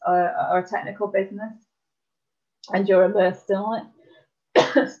space or a technical business and you're immersed in it,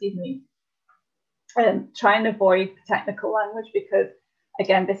 excuse me, try and avoid technical language, because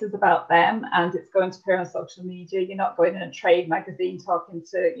again, this is about them and it's going to appear on social media. You're not going in a trade magazine talking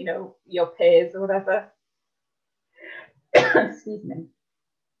to, you know, your peers or whatever. Excuse me.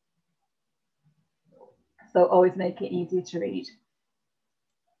 So always make it easy to read.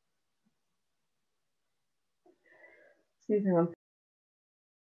 Excuse me one.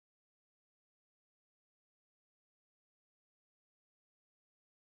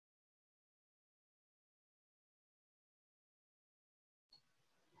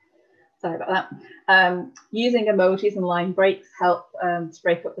 Sorry about that. Using emojis and line breaks help to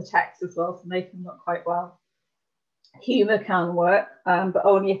break up the text as well, to make them look quite well. Humour can work, but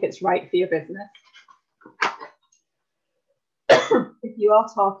only if it's right for your business. If you are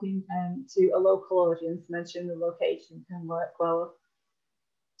talking to a local audience, mention the location can work well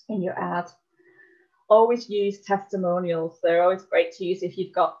in your ad. Always use testimonials. They're always great to use if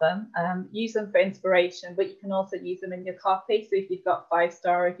you've got them. Use them for inspiration, but you can also use them in your copy. So if you've got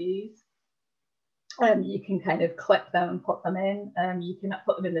 5-star reviews, you can kind of clip them and put them in. You can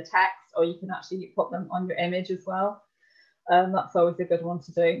put them in the text, or you can actually put them on your image as well. That's always a good one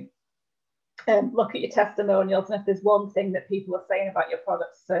to do. Look at your testimonials, and if there's one thing that people are saying about your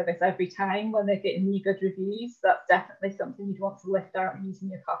product or service every time when they're getting you good reviews, that's definitely something you'd want to lift out and use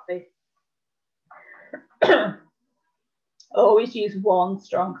in your copy. Always use one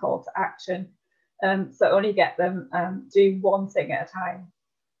strong call to action. So only get them, do one thing at a time.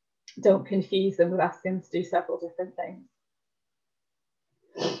 Don't confuse them with asking them to do several different things.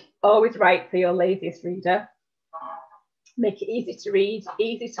 Always write for your laziest reader. Make it easy to read,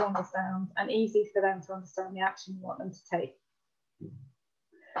 easy to understand, and easy for them to understand the action you want them to take.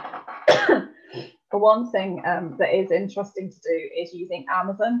 The one thing that is interesting to do is using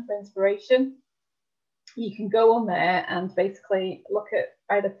Amazon for inspiration. You can go on there and basically look at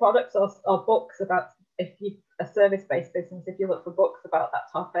either products or books about, if you're a service-based business, if you look for books about that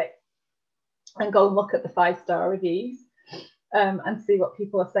topic, and go and look at the 5-star reviews and see what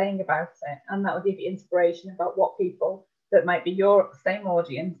people are saying about it. And that will give you inspiration about what people that might be your same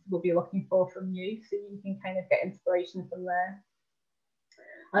audience will be looking for from you. So you can kind of get inspiration from there.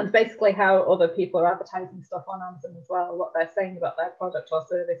 And basically how other people are advertising stuff on Amazon as well, what they're saying about their product or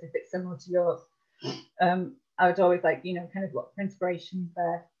service, if it's similar to yours. I would always like, you know, kind of look for inspiration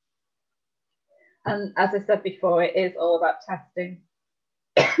there. And as I said before, it is all about testing.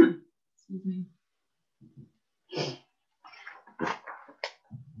 Excuse me.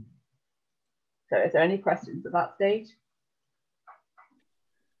 So is there any questions at that stage?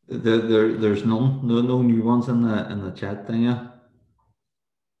 There's none. No new ones in the chat thing, yeah.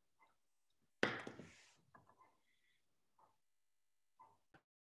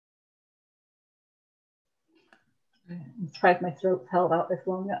 I'm surprised my throat's held out this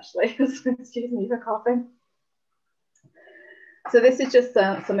long, actually. Excuse me for coughing. So this is just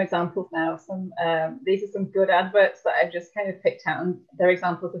some examples now. These are some good adverts that I've just kind of picked out, and they're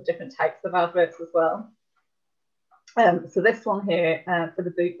examples of different types of adverts as well. So this one here for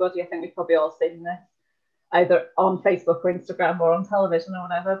the boot buddy, I think we've probably all seen this, either on Facebook or Instagram or on television or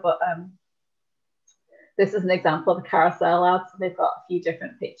whatever, but this is an example of a carousel ad. So they've got a few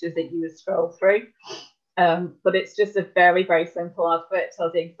different pictures that you would scroll through. But it's just a very, very simple advert. It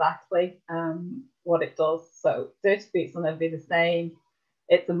tells you exactly what it does. So dirty boots will never be the same.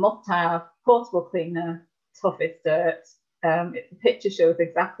 It's a must-have, portable cleaner, toughest dirt. The picture shows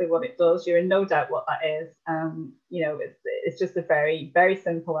exactly what it does. You're in no doubt what that is. You know, it's just a very, very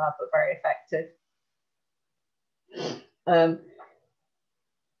simple ad, but very effective.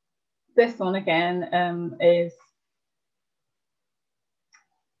 This one again is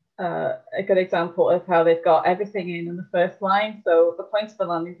a good example of how they've got everything in the first line. So the point of the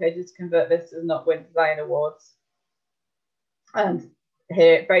landing page is to convert visitors and not win design awards. And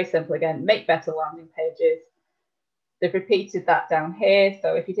here, very simple again, make better landing pages. They've repeated that down here.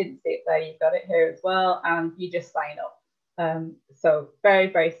 So if you didn't see it there, you've got it here as well. And you just sign up. So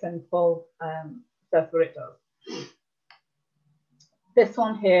very, very simple. That's what it does. This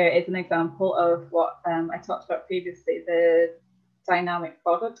one here is an example of what I talked about previously, the dynamic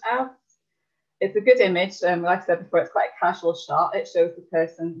product ads. It's a good image. Like I said before, it's quite a casual shot. It shows the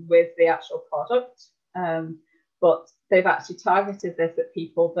person with the actual product. but they've actually targeted this at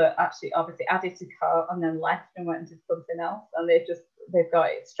people that actually obviously added to cart and then left and went and did something else, and they've got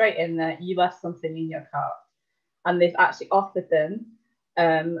it straight in there. You left something in your cart, and they've actually offered them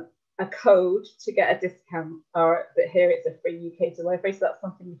a code to get a discount, or that here it's a free UK delivery. So that's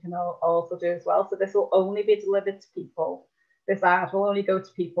something you can also do as well. So this will only be delivered to people. This ad will only go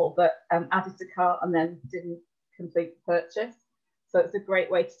to people that added to cart and then didn't complete the purchase. So it's a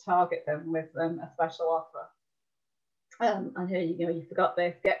great way to target them with a special offer. And here, you forgot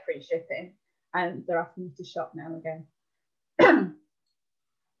this, get free shipping, and they're asking you to shop now again.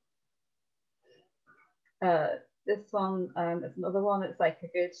 This one is another one. It's like a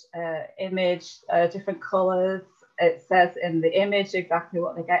good image, different colors. It says in the image exactly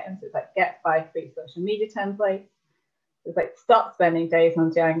what they're getting. So it's like get 5 free social media templates. It's like stop spending days on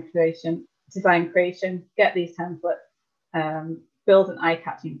design creation, get these templates, build an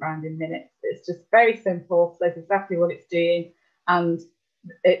eye-catching brand in minutes. It's just very simple, says exactly what it's doing, and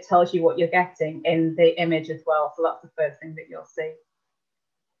it tells you what you're getting in the image as well. So that's the first thing that you'll see.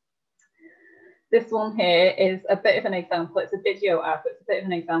 This one here is a bit of an example. It's a video ad, but it's a bit of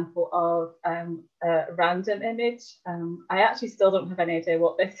an example of a random image. I actually still don't have any idea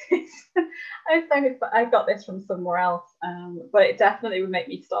what this is. I got this from somewhere else, but it definitely would make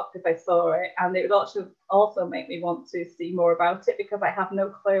me stop if I saw it, and it would also make me want to see more about it, because I have no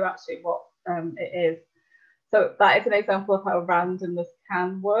clue actually what it is. So that is an example of how randomness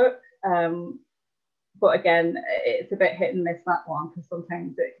can work. But again, it's a bit hit and miss, that one, because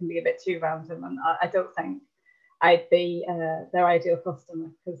sometimes it can be a bit too random, and I don't think I'd be their ideal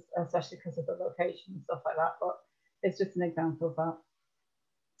customer, especially because of the location and stuff like that. But it's just an example of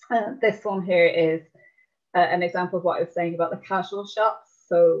that. This one here is an example of what I was saying about the casual shops.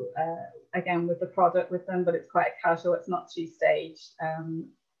 So again, with the product with them, but it's quite casual. It's not too staged, and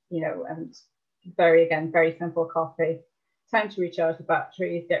very simple copy. Time to recharge the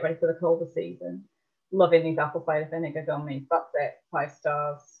batteries, get ready for the colder season. Loving these apple cider vinegar gummies. That's it. 5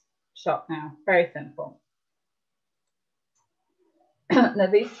 stars. Shop now. Very simple. Now,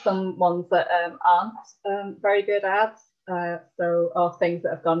 these are some ones that aren't very good ads. Or things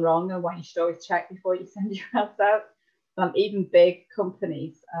that have gone wrong, and why you should always check before you send your ads out. Even big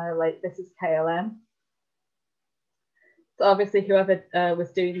companies, like this is KLM. So obviously, whoever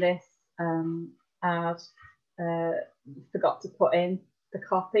was doing this ad forgot to put in the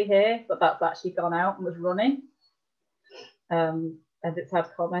copy here, but that's actually gone out and was running, and it's had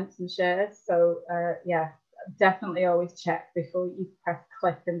comments and shares. So yeah, definitely always check before you press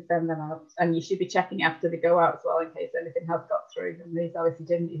click and send them out, and you should be checking after they go out as well, in case anything has got through, and these obviously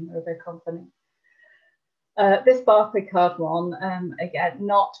didn't, even know their company. This Barclaycard one, again,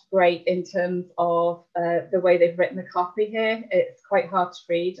 not great in terms of the way they've written the copy here. It's quite hard to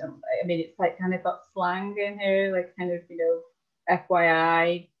read. I mean, it's like kind of got slang in here, like kind of,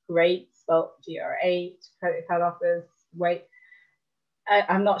 FYI, great, spelled GR8, credit card offers, wait.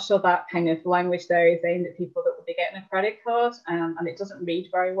 I'm not sure that kind of language there is aimed at people that will be getting a credit card, and it doesn't read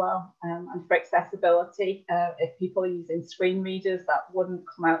very well. And for accessibility, if people are using screen readers, that wouldn't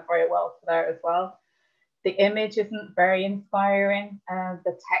come out very well for there as well. The image isn't very inspiring. The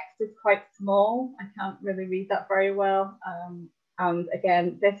text is quite small. I can't really read that very well. And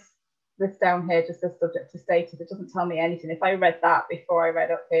again, this down here just says subject to status. It doesn't tell me anything. If I read that before I read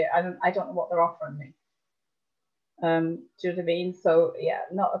up here, I don't know what they're offering me. Do you know what I mean? So yeah,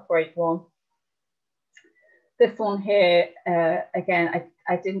 not a great one. This one here, again,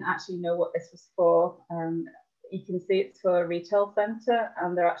 I didn't actually know what this was for. You can see it's for a retail centre,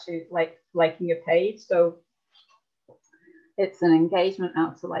 and they're actually liking a page. So it's an engagement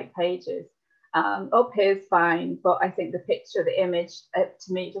out to like pages. Up here is fine, but I think the picture, the image,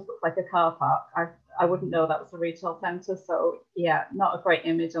 to me just looks like a car park. I wouldn't know that was a retail centre. So yeah, not a great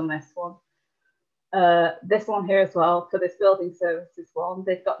image on this one. This one here as well, for this building services one,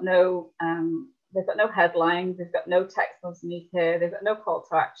 they've got no headline, they've got no text underneath here, they've got no call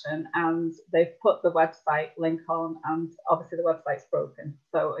to action, and they've put the website link on, and obviously the website's broken.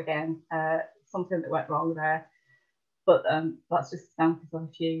 So again, something that went wrong there. But that's just examples of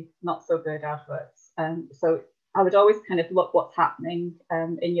a few not so good adverts. So I would always kind of look what's happening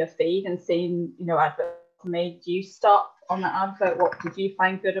in your feed and seeing, adverts made you stop on that advert. What did you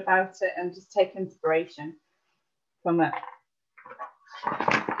find good about it? And just take inspiration from it.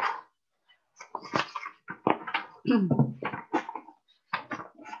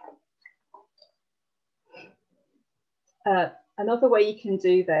 Another way you can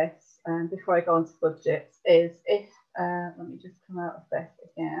do this, before I go on to budgets, is if, let me just come out of this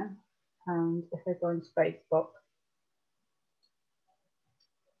again, and if I go into Facebook,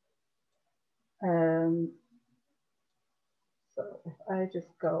 I just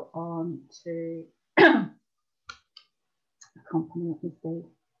go on to a company, let me see.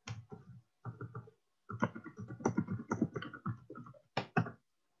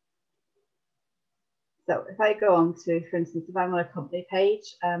 So if I go on to, for instance, if I'm on a company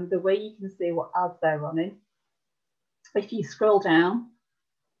page, the way you can see what ads they're running, if you scroll down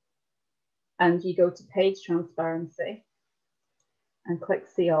and you go to page transparency and click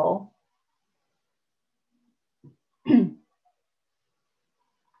see all,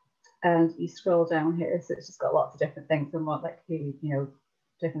 and you scroll down here, so it's just got lots of different things and what, like who,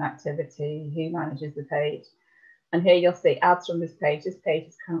 different activity, who manages the page. And here you'll see ads from this page. This page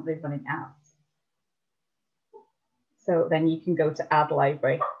is currently running ads. So then you can go to ad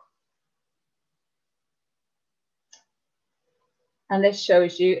library. And this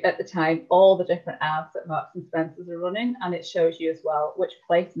shows you at the time all the different ads that Marks and Spencer's are running, and it shows you as well which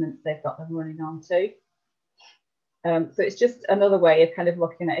placements they've got them running on to. So it's just another way of kind of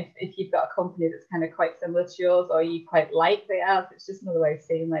looking at if you've got a company that's kind of quite similar to yours, or you quite like the ads, it's just another way of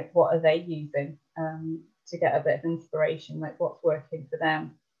seeing like what are they using to get a bit of inspiration, like what's working for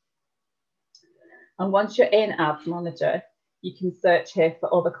them. And once you're in Ads Manager, you can search here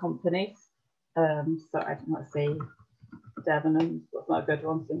for other companies. So I don't want to see Debenhams, that's not a good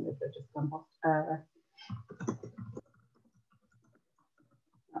one, seeing as they've just gone off.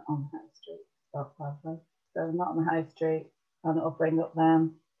 On High Street, so not on the High Street, and it'll bring up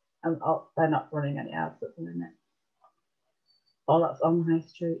them, and they're not running any ads at the minute. Oh, that's on the High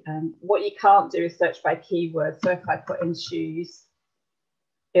Street. What you can't do is search by keywords. So if I put in shoes,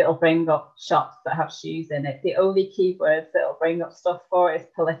 it'll bring up shops that have shoes in it. The only keywords that it'll bring up stuff for is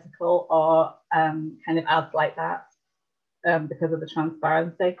political or kind of ads like that because of the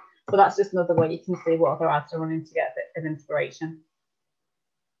transparency. So that's just another way you can see what other ads are running to get a bit of inspiration.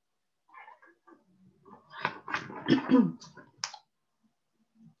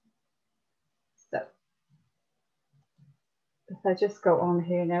 So if I just go on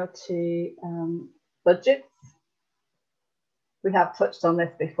here now to budgets, we have touched on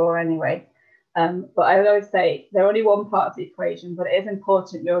this before anyway, but I always say they're only one part of the equation, but it is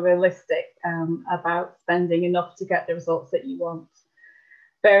important you're realistic about spending enough to get the results that you want.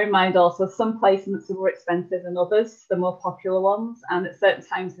 Bear in mind also some placements are more expensive than others, the more popular ones, and at certain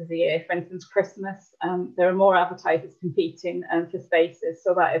times of the year, for instance Christmas, there are more advertisers competing for spaces,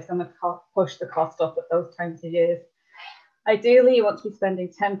 so that is going to push the cost up at those times of years. Ideally you want to be spending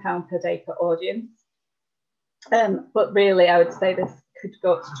 £10 per day per audience, but really I would say this could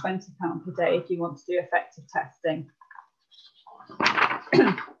go up to £20 per day if you want to do effective testing.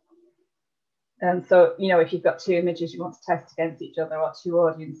 So, if you've got two images you want to test against each other, or two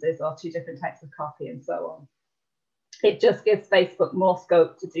audiences, or two different types of copy and so on. It just gives Facebook more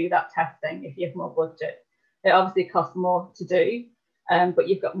scope to do that testing if you have more budget. It obviously costs more to do, but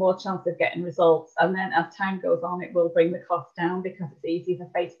you've got more chance of getting results. And then as time goes on, it will bring the cost down because it's easy for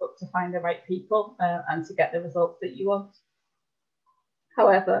Facebook to find the right people and to get the results that you want.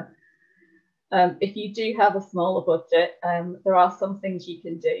 However, if you do have a smaller budget, there are some things you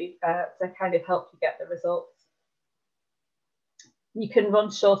can do to kind of help you get the results. You can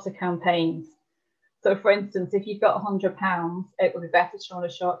run shorter campaigns. So for instance, if you've got £100, it would be better to run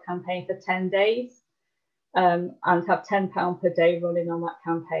a short campaign for 10 days and have £10 per day running on that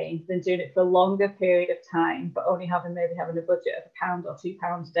campaign than doing it for a longer period of time, but only maybe having a budget of £1 or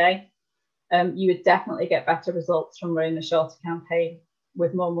 £2 a day. You would definitely get better results from running a shorter campaign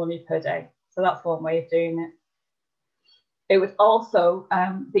with more money per day. So that's one way of doing it. It would also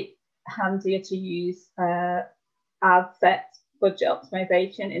be handier to use ad set budget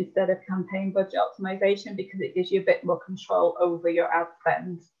optimization instead of campaign budget optimization, because it gives you a bit more control over your ad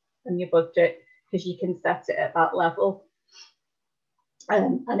spend and your budget, because you can set it at that level.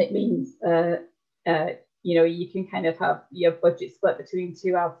 And it means, you can kind of have your budget split between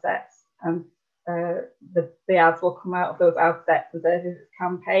two ad sets, and the ads will come out of those ad sets as a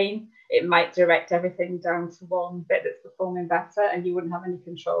campaign. It might direct everything down to one bit that's performing better, and you wouldn't have any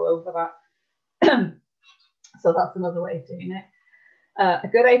control over that. So that's another way of doing it. A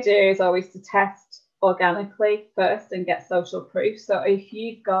good idea is always to test organically first and get social proof. So if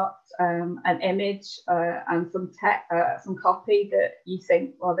you've got an image and some copy that you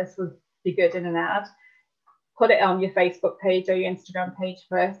think, well, this would be good in an ad, put it on your Facebook page or your Instagram page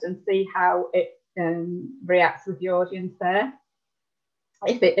first and see how it reacts with your audience there.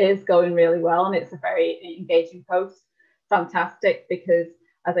 If it is going really well and it's a very engaging post, fantastic, because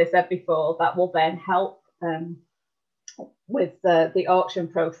as I said before, that will then help with the auction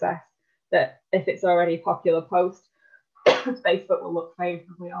process, that if it's already a popular post, Facebook will look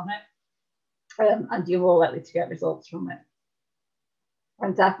favourably on it, and you're more likely to get results from it.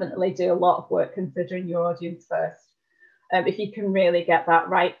 And definitely do a lot of work considering your audience first. If you can really get that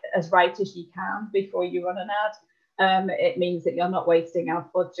right as you can before you run an ad, it means that you're not wasting our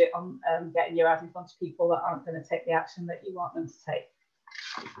budget on getting your ad in front of people that aren't going to take the action that you want them to take.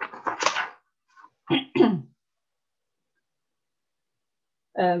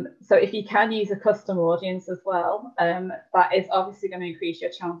 So if you can use a custom audience as well, that is obviously going to increase your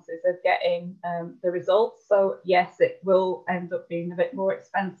chances of getting the results. So yes, it will end up being a bit more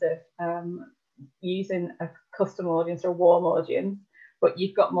expensive using a custom audience or a warm audience, but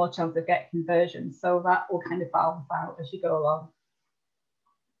you've got more chance of getting conversions. So that will kind of balance out as you go along.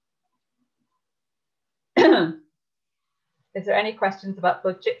 Is there any questions about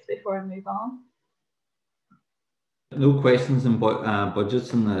budgets before I move on? No questions in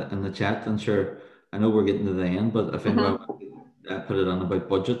budgets in the chat. And sure, I know we're getting to the end, but if anyone put it on about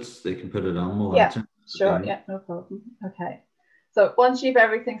budgets, they can put it on. We'll answer. Sure, yeah, no problem. Okay, so once you've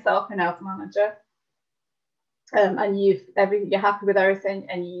everything set up in Ads Manager, and you're happy with everything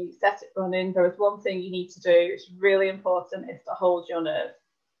and you set it running, there is one thing you need to do. It's really important, is to hold your nerve.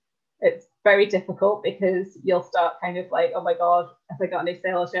 It's very difficult because you'll start kind of like, oh my God, have I got any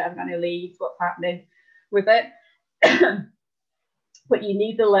sales yet? Have I got any leads? What's happening with it? But you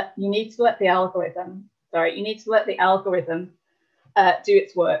need to let the algorithm do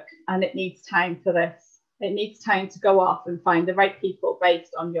its work, and it needs time for this. It needs time to go off and find the right people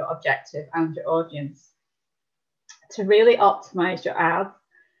based on your objective and your audience. To really optimize your ads,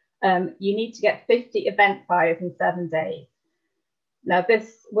 you need to get 50 event buyers in 7 days. Now,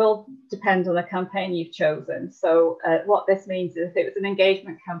 this will depend on the campaign you've chosen. So what this means is if it was an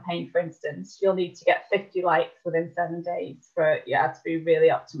engagement campaign, for instance, you'll need to get 50 likes within 7 days for your ad to be really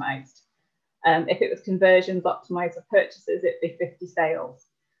optimized. If it was conversions optimized for purchases, it'd be 50 sales.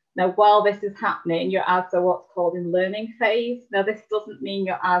 Now, while this is happening, your ads are what's called in learning phase. Now, this doesn't mean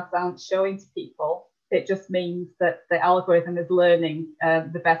your ads aren't showing to people. It just means that the algorithm is learning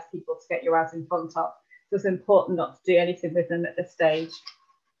the best people to get your ads in front of. So it's important not to do anything with them at this stage.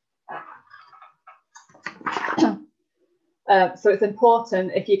 So it's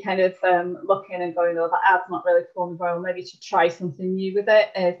important, if you're kind of looking and going, oh, that ad's not really performing well, maybe you should try something new with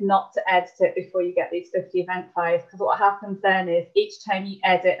it, is not to edit it before you get these 50 event buyers, because what happens then is each time you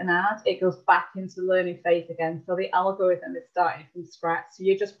edit an ad, it goes back into the learning phase again. So the algorithm is starting from scratch. So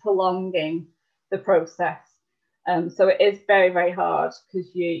you're just prolonging the process. So it is very, very hard, because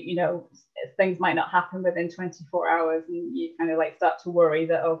you know, things might not happen within 24 hours and you kind of like start to worry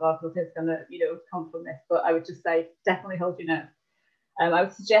that, oh God, nothing's going to, you know, come from this. But I would just say, definitely hold your nerve. I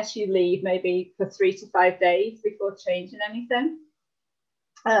would suggest you leave maybe for 3 to 5 days before changing anything.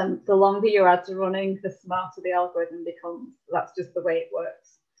 The longer your ads are running, the smarter the algorithm becomes. That's just the way it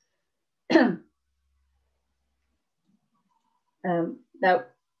works. Now,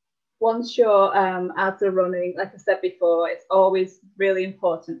 once your ads are running, like I said before, it's always really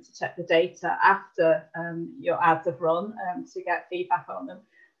important to check the data after your ads have run to get feedback on them.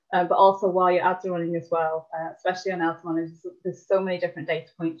 But also while your ads are running as well, especially on Ads Manager, there's so many different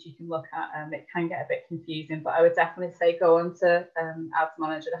data points you can look at. It can get a bit confusing, but I would definitely say go onto Ads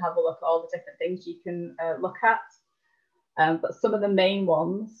Manager to have a look at all the different things you can look at. But some of the main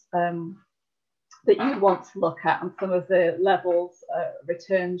ones that you want to look at, and some of the levels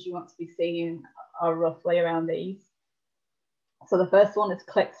returns you want to be seeing are roughly around these. So the first one is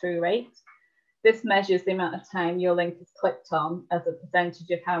click-through rate. This measures the amount of time your link is clicked on as a percentage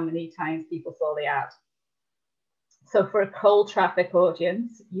of how many times people saw the ad. So for a cold traffic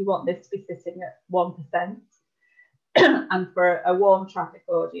audience, you want this to be sitting at 1%. And for a warm traffic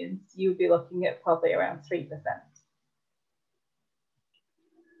audience, you'll be looking at probably around 3%.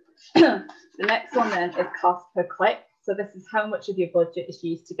 The next one then is cost per click. So this is how much of your budget is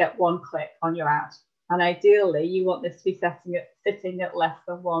used to get one click on your ad. And ideally, you want this to be sitting at less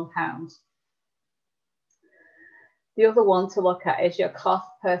than £1. The other one to look at is your cost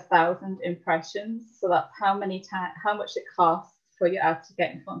per 1,000 impressions. So that's how much it costs for your ad to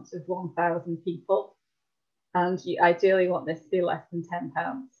get in front of 1,000 people. And you ideally want this to be less than £10.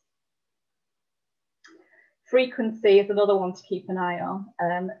 Frequency is another one to keep an eye on.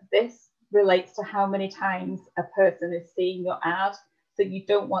 This relates to how many times a person is seeing your ad. So you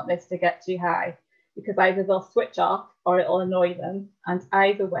don't want this to get too high, because either they'll switch off or it'll annoy them. And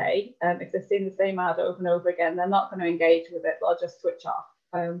either way, if they're seeing the same ad over and over again, they're not going to engage with it. They'll just switch off.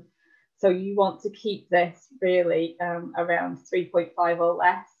 So you want to keep this really around 3.5 or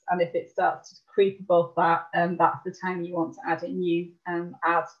less. And if it starts to creep above that, that's the time you want to add a new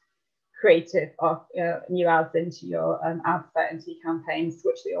ad creative or new ads into your ad set into your campaign,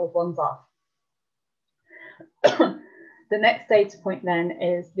 switch the old ones off. The next data point then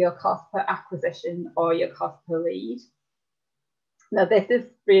is your cost per acquisition or your cost per lead. Now, this is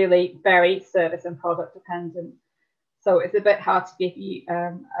really very service and product dependent. So it's a bit hard to give you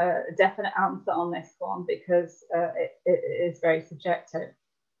a definite answer on this one because it is very subjective.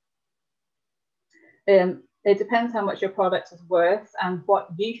 It depends how much your product is worth and what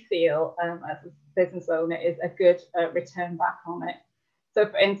you feel as a business owner is a good return back on it. So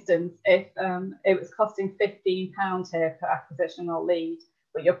for instance, if it was costing £15 here per acquisition or lead,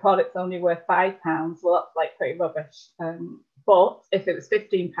 but your product's only worth £5, well, that's like pretty rubbish. But if it was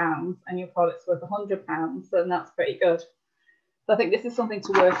 £15 and your product's worth £100, then that's pretty good. So I think this is something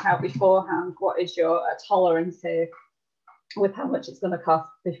to work out beforehand. What is your tolerance here with how much it's going to cost,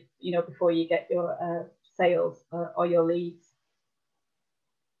 you know, before you get your sales or your leads?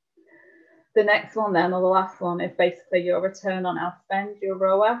 The next one then, or the last one, is basically your return on ad spend, your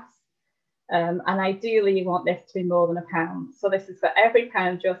ROAS. And ideally, you want this to be more than £1. So this is for every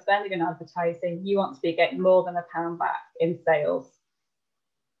pound you're spending in advertising, you want to be getting more than £1 back in sales.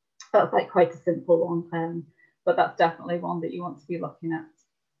 That's like quite a simple one, but that's definitely one that you want to be looking at.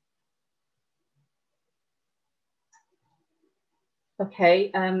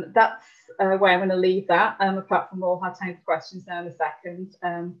 Okay, that's where I'm going to leave that, apart from we'll have time for questions now in a second.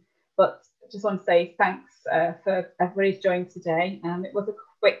 But I just want to say thanks for everybody who's joined today. It was a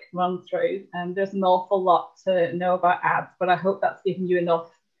quick run through, and there's an awful lot to know about ads, but I hope that's given you enough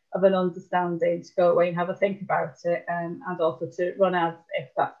of an understanding to go away and have a think about it, and also to run ads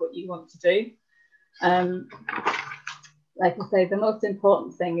if that's what you want to do. Like I say, the most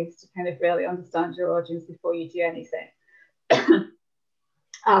important thing is to kind of really understand your audience before you do anything.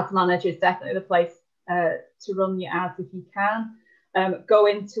 Ads Manager is definitely the place to run your ads if you can. Go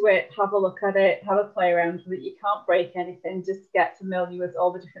into it, have a look at it, have a play around with it. You can't break anything, just get familiar with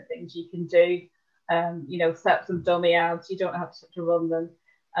all the different things you can do. You know, set up some dummy ads, you don't have to run them,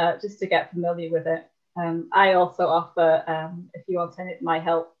 just to get familiar with it. I also offer, if you want any of my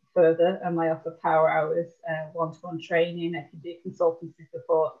help further, I offer power hours, one-to-one training, I can do consultancy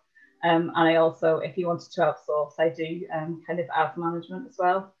support. And I also, if you wanted to outsource, I do kind of ads management as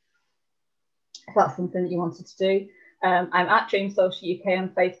well, if that's something that you wanted to do. I'm at 𝗓𝗓𝗄𝐺𝗓𝗃 UK on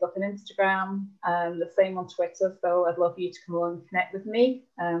Facebook and Instagram, the same on Twitter. So I'd love you to come on and connect with me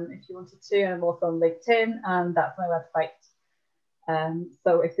if you wanted to. I'm also on LinkedIn, and that's my website.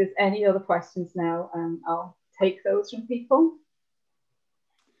 So if there's any other questions now, I'll take those from people.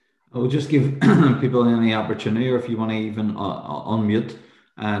 I'll just give people any opportunity, or if you want to even unmute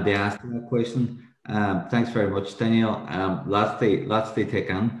they ask that question. Thanks very much, Danielle. Lots to take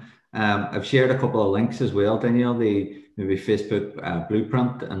in. I've shared a couple of links as well, Danielle, the maybe Facebook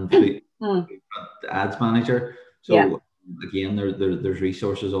Blueprint and Blueprint Ads Manager. So yeah. Again, there's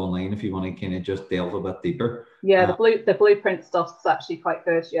resources online if you want to kind of just delve a bit deeper. Yeah, the Blueprint stuff's actually quite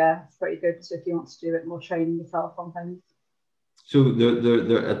good. Yeah, it's pretty good if you want to do a bit more training yourself on things. So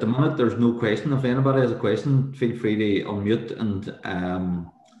there at the minute, there's no question. If anybody has a question, feel free to unmute and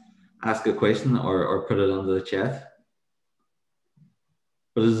ask a question or put it into the chat.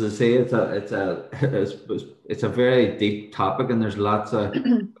 But as I say, it's a very deep topic, and there's lots of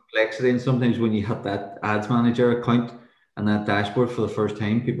complexity. And sometimes when you hit that Ads Manager account and that dashboard for the first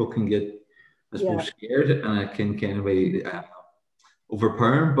time, people can get, I suppose, scared, and it can kind of be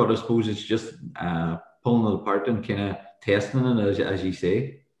overpowering. But I suppose it's just pulling it apart and kind of testing it, as you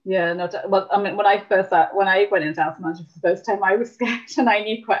say. Yeah, no. Well, I mean, when I went into Ads Manager for the first time, I was scared, and I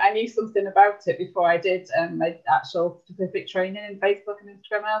knew something about it before I did my actual specific training in Facebook and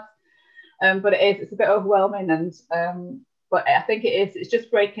Instagram ads. But it's a bit overwhelming, and but I think it's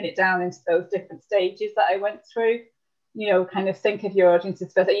just breaking it down into those different stages that I went through. You know, kind of think of your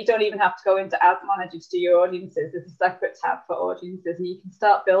audiences first. You don't even have to go into Ads Manager to do your audiences. There's a separate tab for audiences, and you can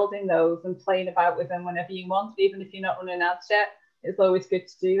start building those and playing about with them whenever you want, even if you're not running ads yet. It's always good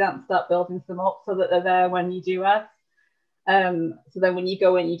to do that and start building them up so that they're there when you do ads. So then when you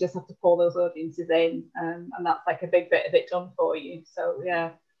go in, you just have to pull those audiences in, and that's like a big bit of it done for you. So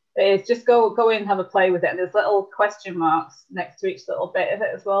yeah, it's just go in, have a play with it. And there's little question marks next to each little bit of it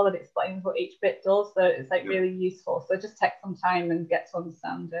as well that explains what each bit does. So it's like really useful. So just take some time and get to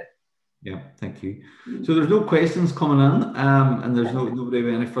understand it. Yeah, thank you. So there's no questions coming in, and there's nobody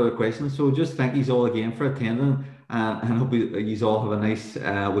with any further questions. So just thank you all again for attending, and I hope you all have a nice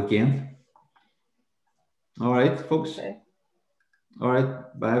weekend. All right, folks. Okay. All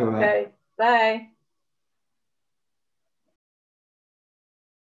right, bye. Okay, bye.